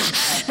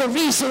forth, the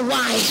reason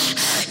why,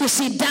 you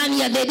see,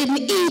 Daniel, they didn't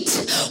eat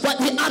what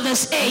the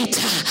others ate.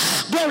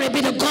 Glory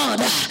be to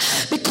God.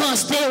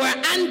 Because they were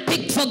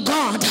unpicked for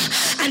God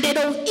and they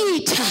don't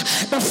eat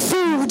the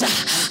food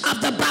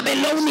of the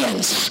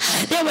Babylonians.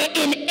 They were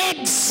in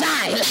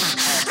exile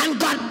and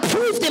God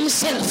proved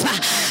himself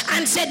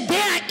and said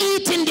they are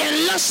eating their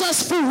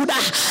luscious food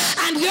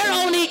and you're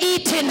only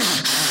eating,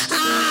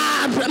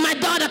 my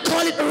daughter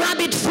called it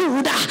rabbit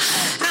food,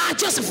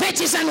 just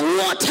veggies and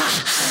water,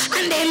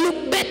 and they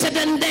look better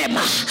than them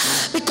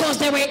because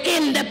they were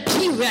in the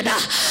period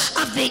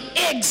of the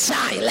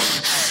exile.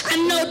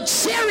 And now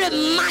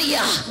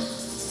Jeremiah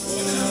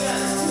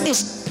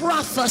is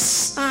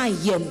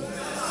prophesying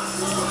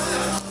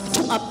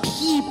to a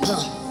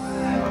people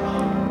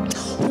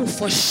who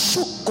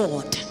forsook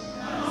God,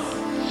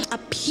 a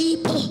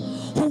people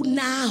who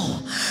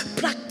now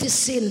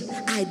practicing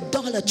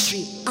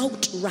idolatry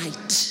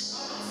outright.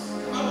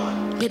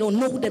 They don't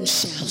know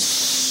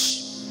themselves.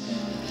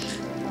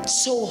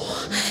 So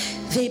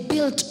they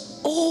built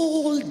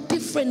all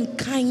different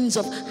kinds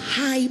of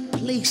high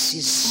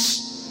places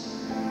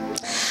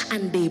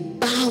and they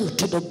bowed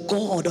to the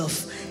god of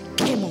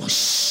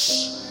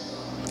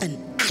Chemosh and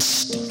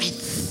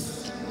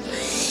Ashtoreth,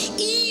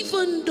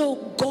 even though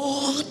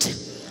God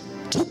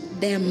took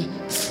them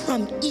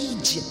from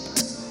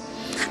Egypt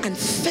and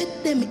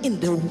fed them in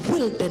the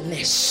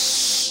wilderness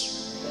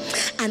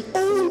and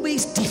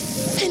always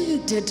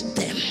defended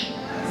them.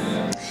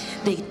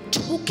 They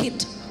took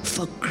it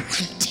for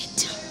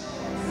granted.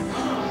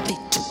 They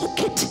took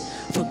it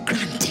for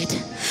granted.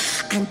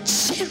 And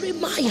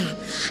Jeremiah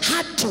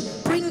had to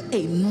bring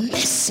a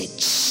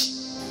message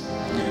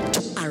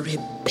to a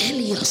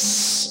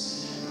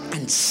rebellious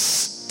and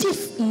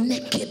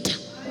stiff-necked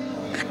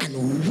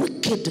and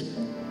wicked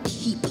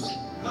people.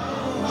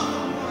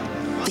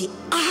 They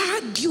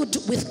argued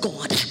with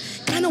God.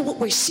 Kind of what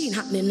we're seeing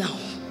happening now.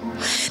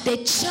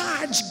 They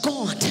charge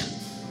God.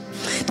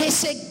 They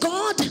say,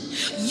 God,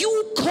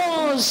 you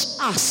cause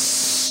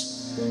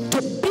us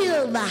to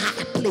build the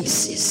high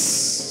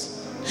places.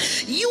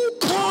 You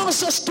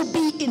cause us to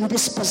be in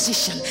this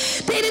position.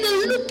 They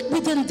didn't look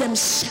within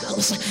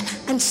themselves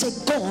and say,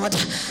 God,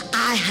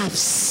 I have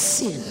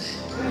sinned.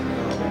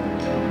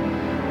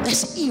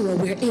 That's the era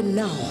we're in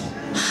now.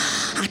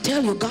 I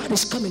tell you, God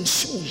is coming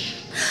soon.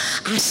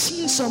 I've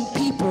seen some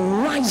people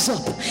rise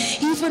up.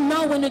 Even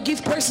now when you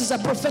give persons a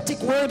prophetic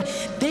word,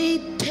 they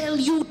tell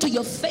you to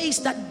your face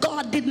that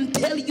God didn't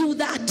tell you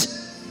that.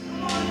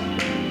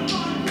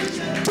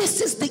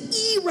 This is the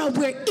era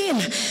we're in.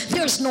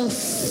 There's no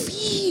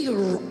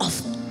fear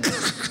of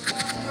God.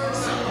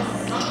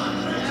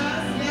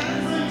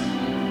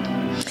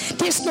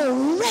 There's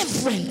no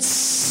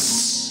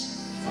reverence.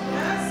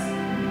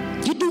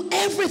 You do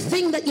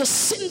everything that your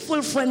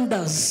sinful friend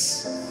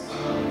does.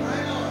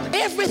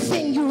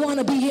 Everything you want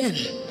to be in.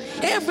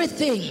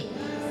 Everything.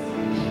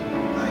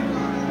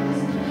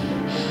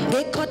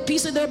 They cut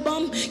piece of their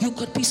bum, you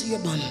cut piece of your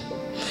bum.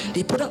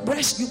 They put up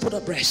breast, you put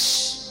up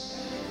breast.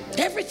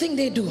 Everything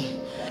they do,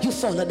 you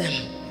follow them.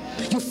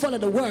 You follow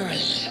the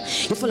world.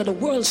 You follow the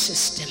world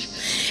system.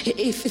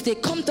 If they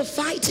come to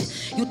fight,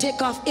 you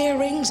take off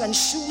earrings and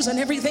shoes and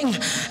everything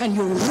and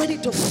you're ready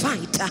to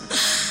fight.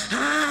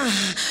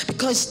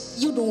 Because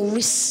you don't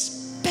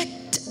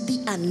respect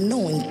the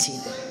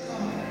anointing.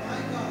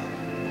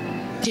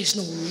 There's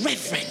no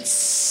reverence.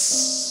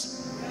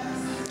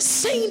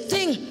 Same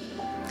thing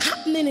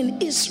happening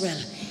in Israel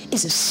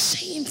is the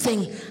same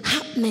thing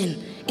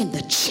happening in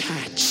the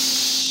church.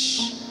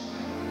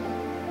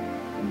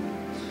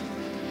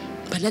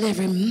 But let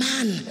every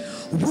man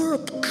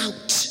work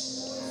out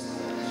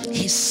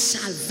his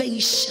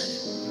salvation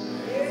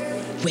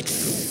with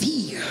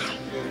fear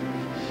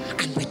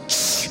and with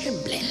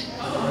trembling.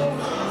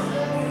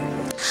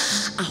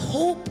 I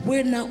hope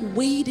we're not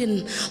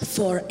waiting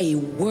for a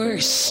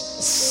worse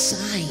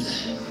sign.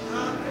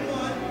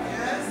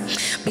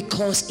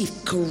 Because if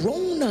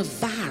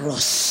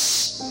coronavirus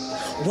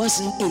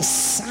wasn't a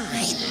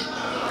sign,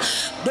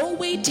 don't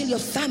wait till your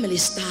family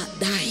start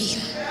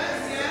dying.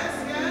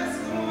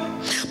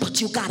 But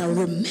you gotta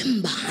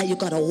remember, you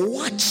gotta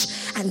watch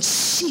and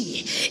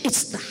see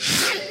it's the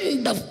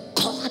hand of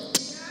God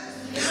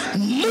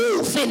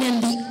moving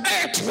in the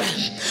earth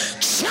realm,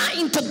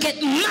 trying to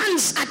get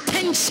man's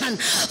attention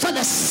for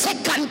the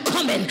second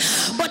coming.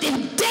 But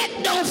if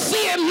death don't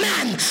fear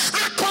man,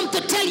 I come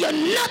to tell you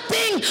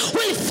nothing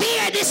will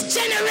fear this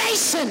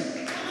generation.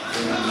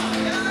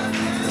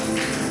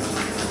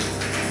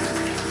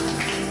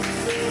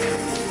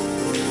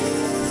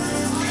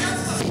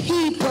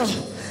 People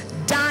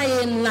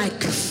dying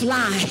like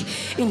fly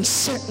in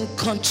certain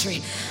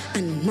country,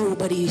 and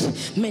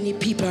many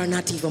people are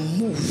not even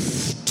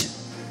moved.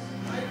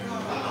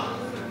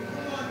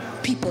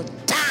 People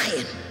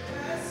dying.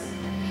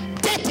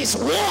 Death is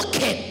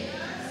walking.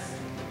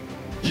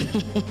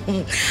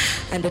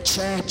 And the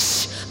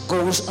church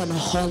goes on a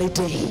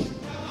holiday.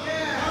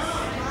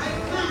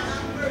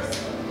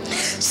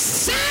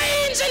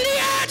 Signs in the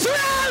earth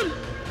realm.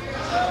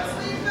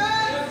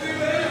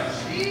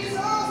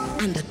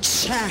 And the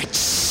church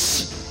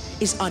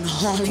is on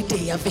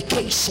holiday, a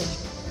vacation,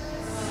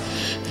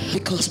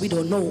 because we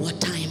don't know what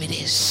time it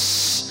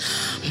is.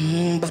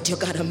 But you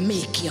gotta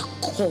make your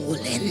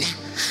calling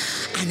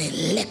an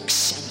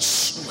election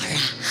sure.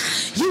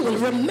 You will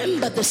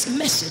remember this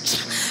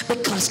message,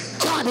 because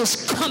God is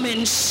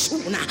coming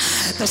sooner.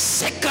 The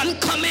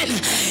second coming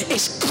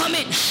is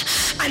coming,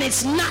 and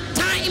it's not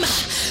time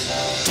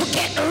to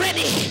get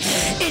ready.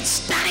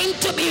 It's time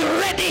to be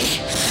ready.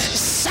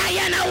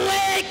 Zion,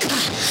 awake.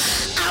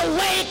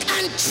 Awake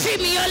and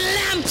trim your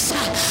lamps.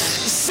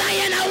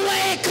 Zion,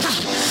 awake.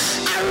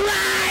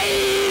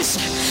 Arise.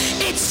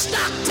 It's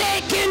not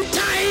taking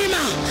time.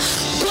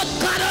 Good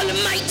God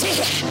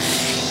Almighty,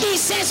 He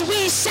says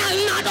we shall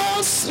not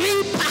all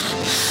sleep.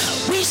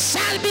 We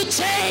shall be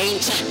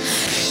changed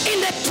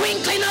in the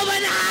twinkling of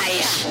an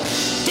eye.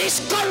 This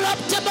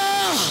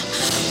corruptible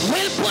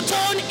will put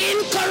on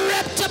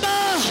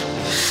incorruptible,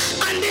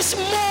 and this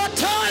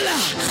mortal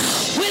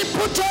will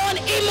put on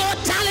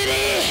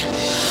immortality.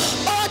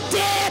 Oh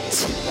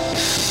death,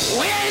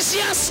 where's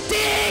your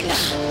sting?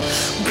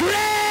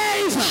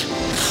 Grave,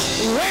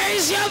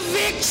 where's your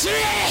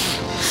victory?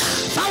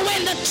 For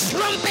when the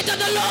trumpet of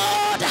the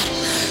Lord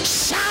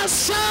shall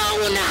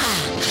sound,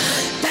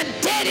 the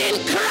dead in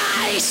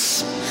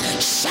Christ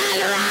shall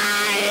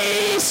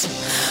rise.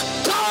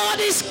 God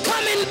is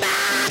coming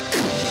back.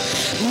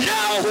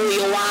 Know who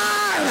you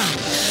are.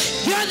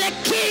 You're the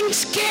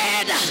king's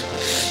kid.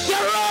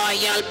 You're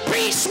royal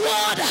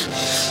priesthood.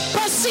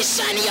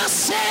 Position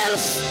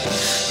yourself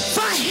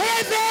for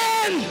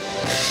heaven.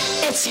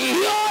 It's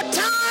your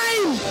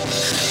time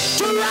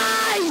to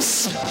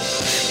rise.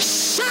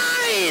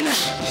 Shine.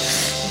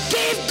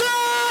 Give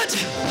God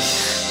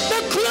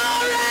the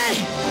glory.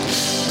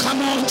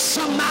 Come on,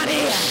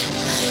 somebody.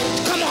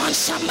 Come on,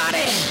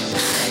 somebody.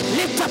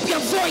 Lift up your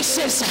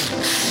voices.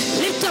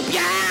 Lift up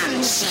your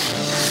hands.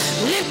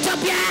 Lift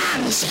up your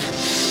hands.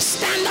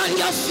 Stand on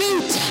your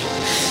feet.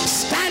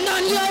 Stand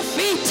on your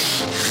feet.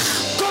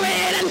 Go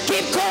ahead and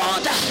give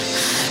God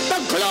the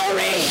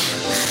glory.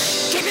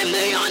 Give Him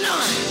the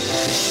honor.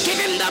 Give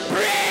Him the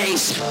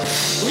praise.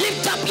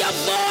 Lift up your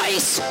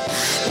voice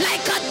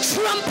like a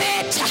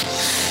trumpet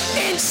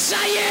in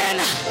Zion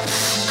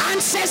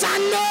and says, I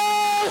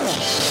know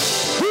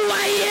who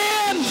I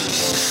am.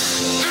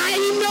 I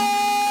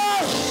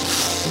know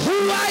who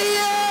I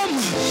am.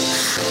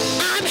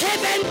 I'm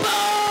heaven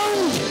bound.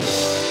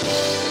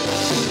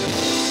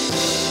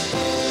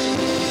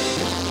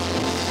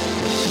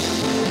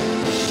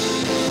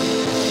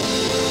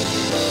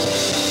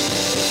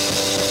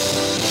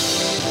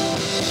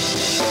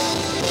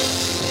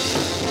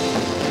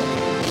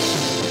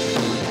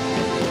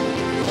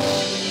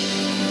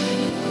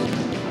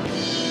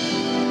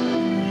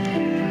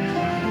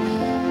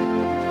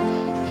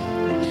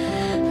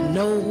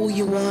 Know who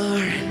you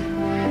are,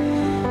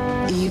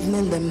 even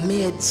in the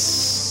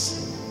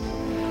midst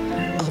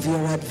of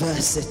your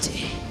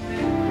adversity.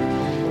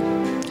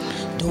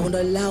 Don't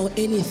allow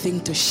anything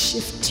to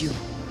shift you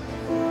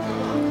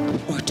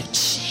or to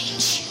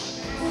change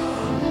you.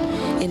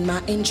 In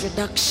my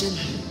introduction,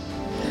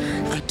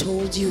 I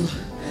told you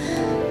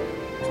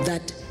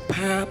that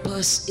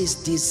purpose is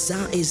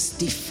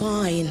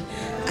defined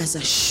as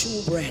a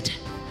showbread,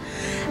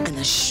 and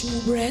a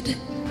showbread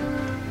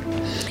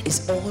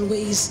is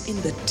always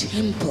in the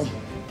temple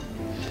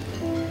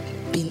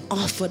being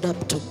offered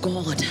up to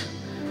God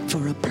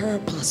for a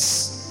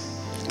purpose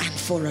and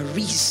for a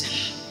reason.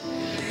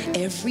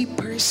 Every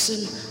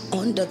person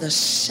under the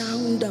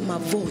sound of my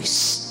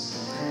voice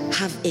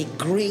have a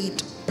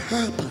great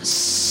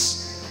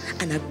purpose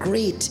and a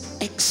great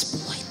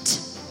exploit.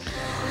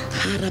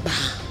 Haraba,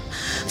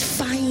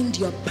 find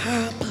your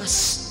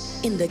purpose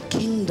in the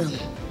kingdom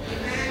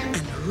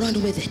and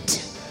run with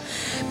it,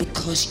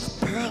 because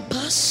your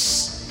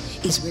purpose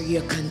is where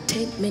your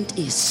contentment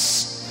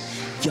is.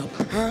 Your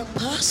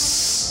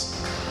purpose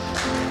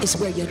is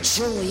where your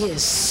joy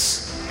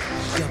is.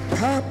 Your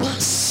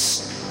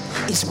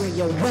purpose is where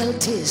your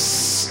wealth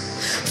is.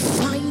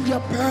 Find your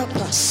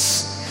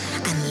purpose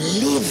and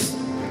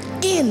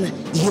live in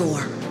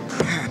your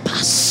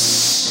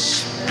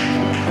purpose.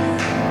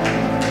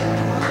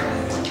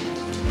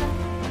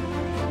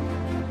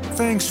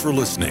 Thanks for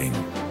listening.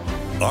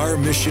 Our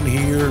mission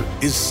here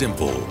is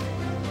simple: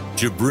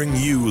 to bring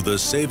you the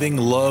saving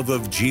love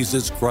of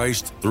Jesus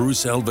Christ through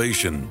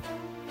salvation.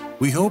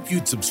 We hope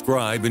you'd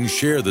subscribe and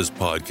share this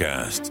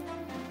podcast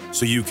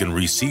so you can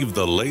receive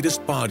the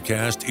latest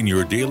podcast in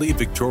your daily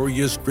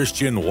victorious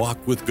Christian walk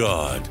with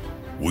God.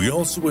 We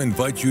also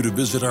invite you to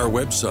visit our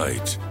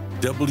website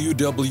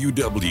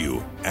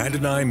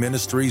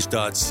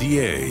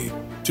www.adonaiministries.ca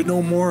to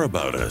know more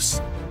about us.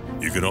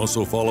 You can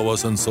also follow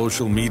us on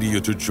social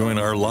media to join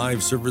our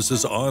live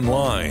services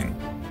online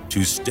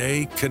to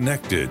stay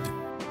connected.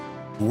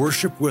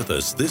 Worship with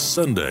us this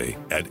Sunday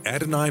at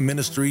Adonai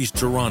Ministries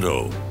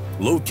Toronto,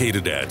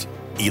 located at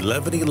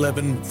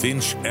 1111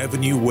 Finch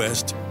Avenue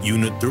West,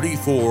 Unit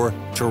 34,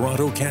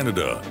 Toronto,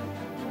 Canada.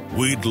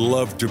 We'd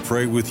love to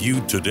pray with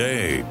you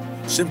today.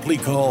 Simply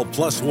call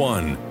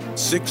 +1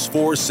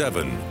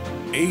 647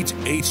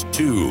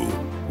 882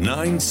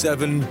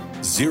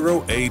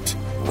 9708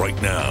 right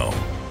now.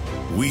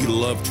 We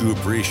love to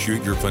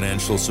appreciate your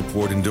financial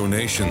support and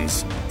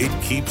donations. It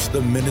keeps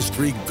the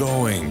ministry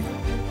going.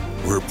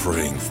 We're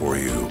praying for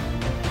you.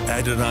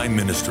 Adonai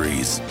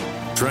Ministries,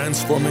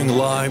 transforming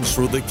lives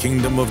for the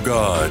kingdom of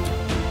God.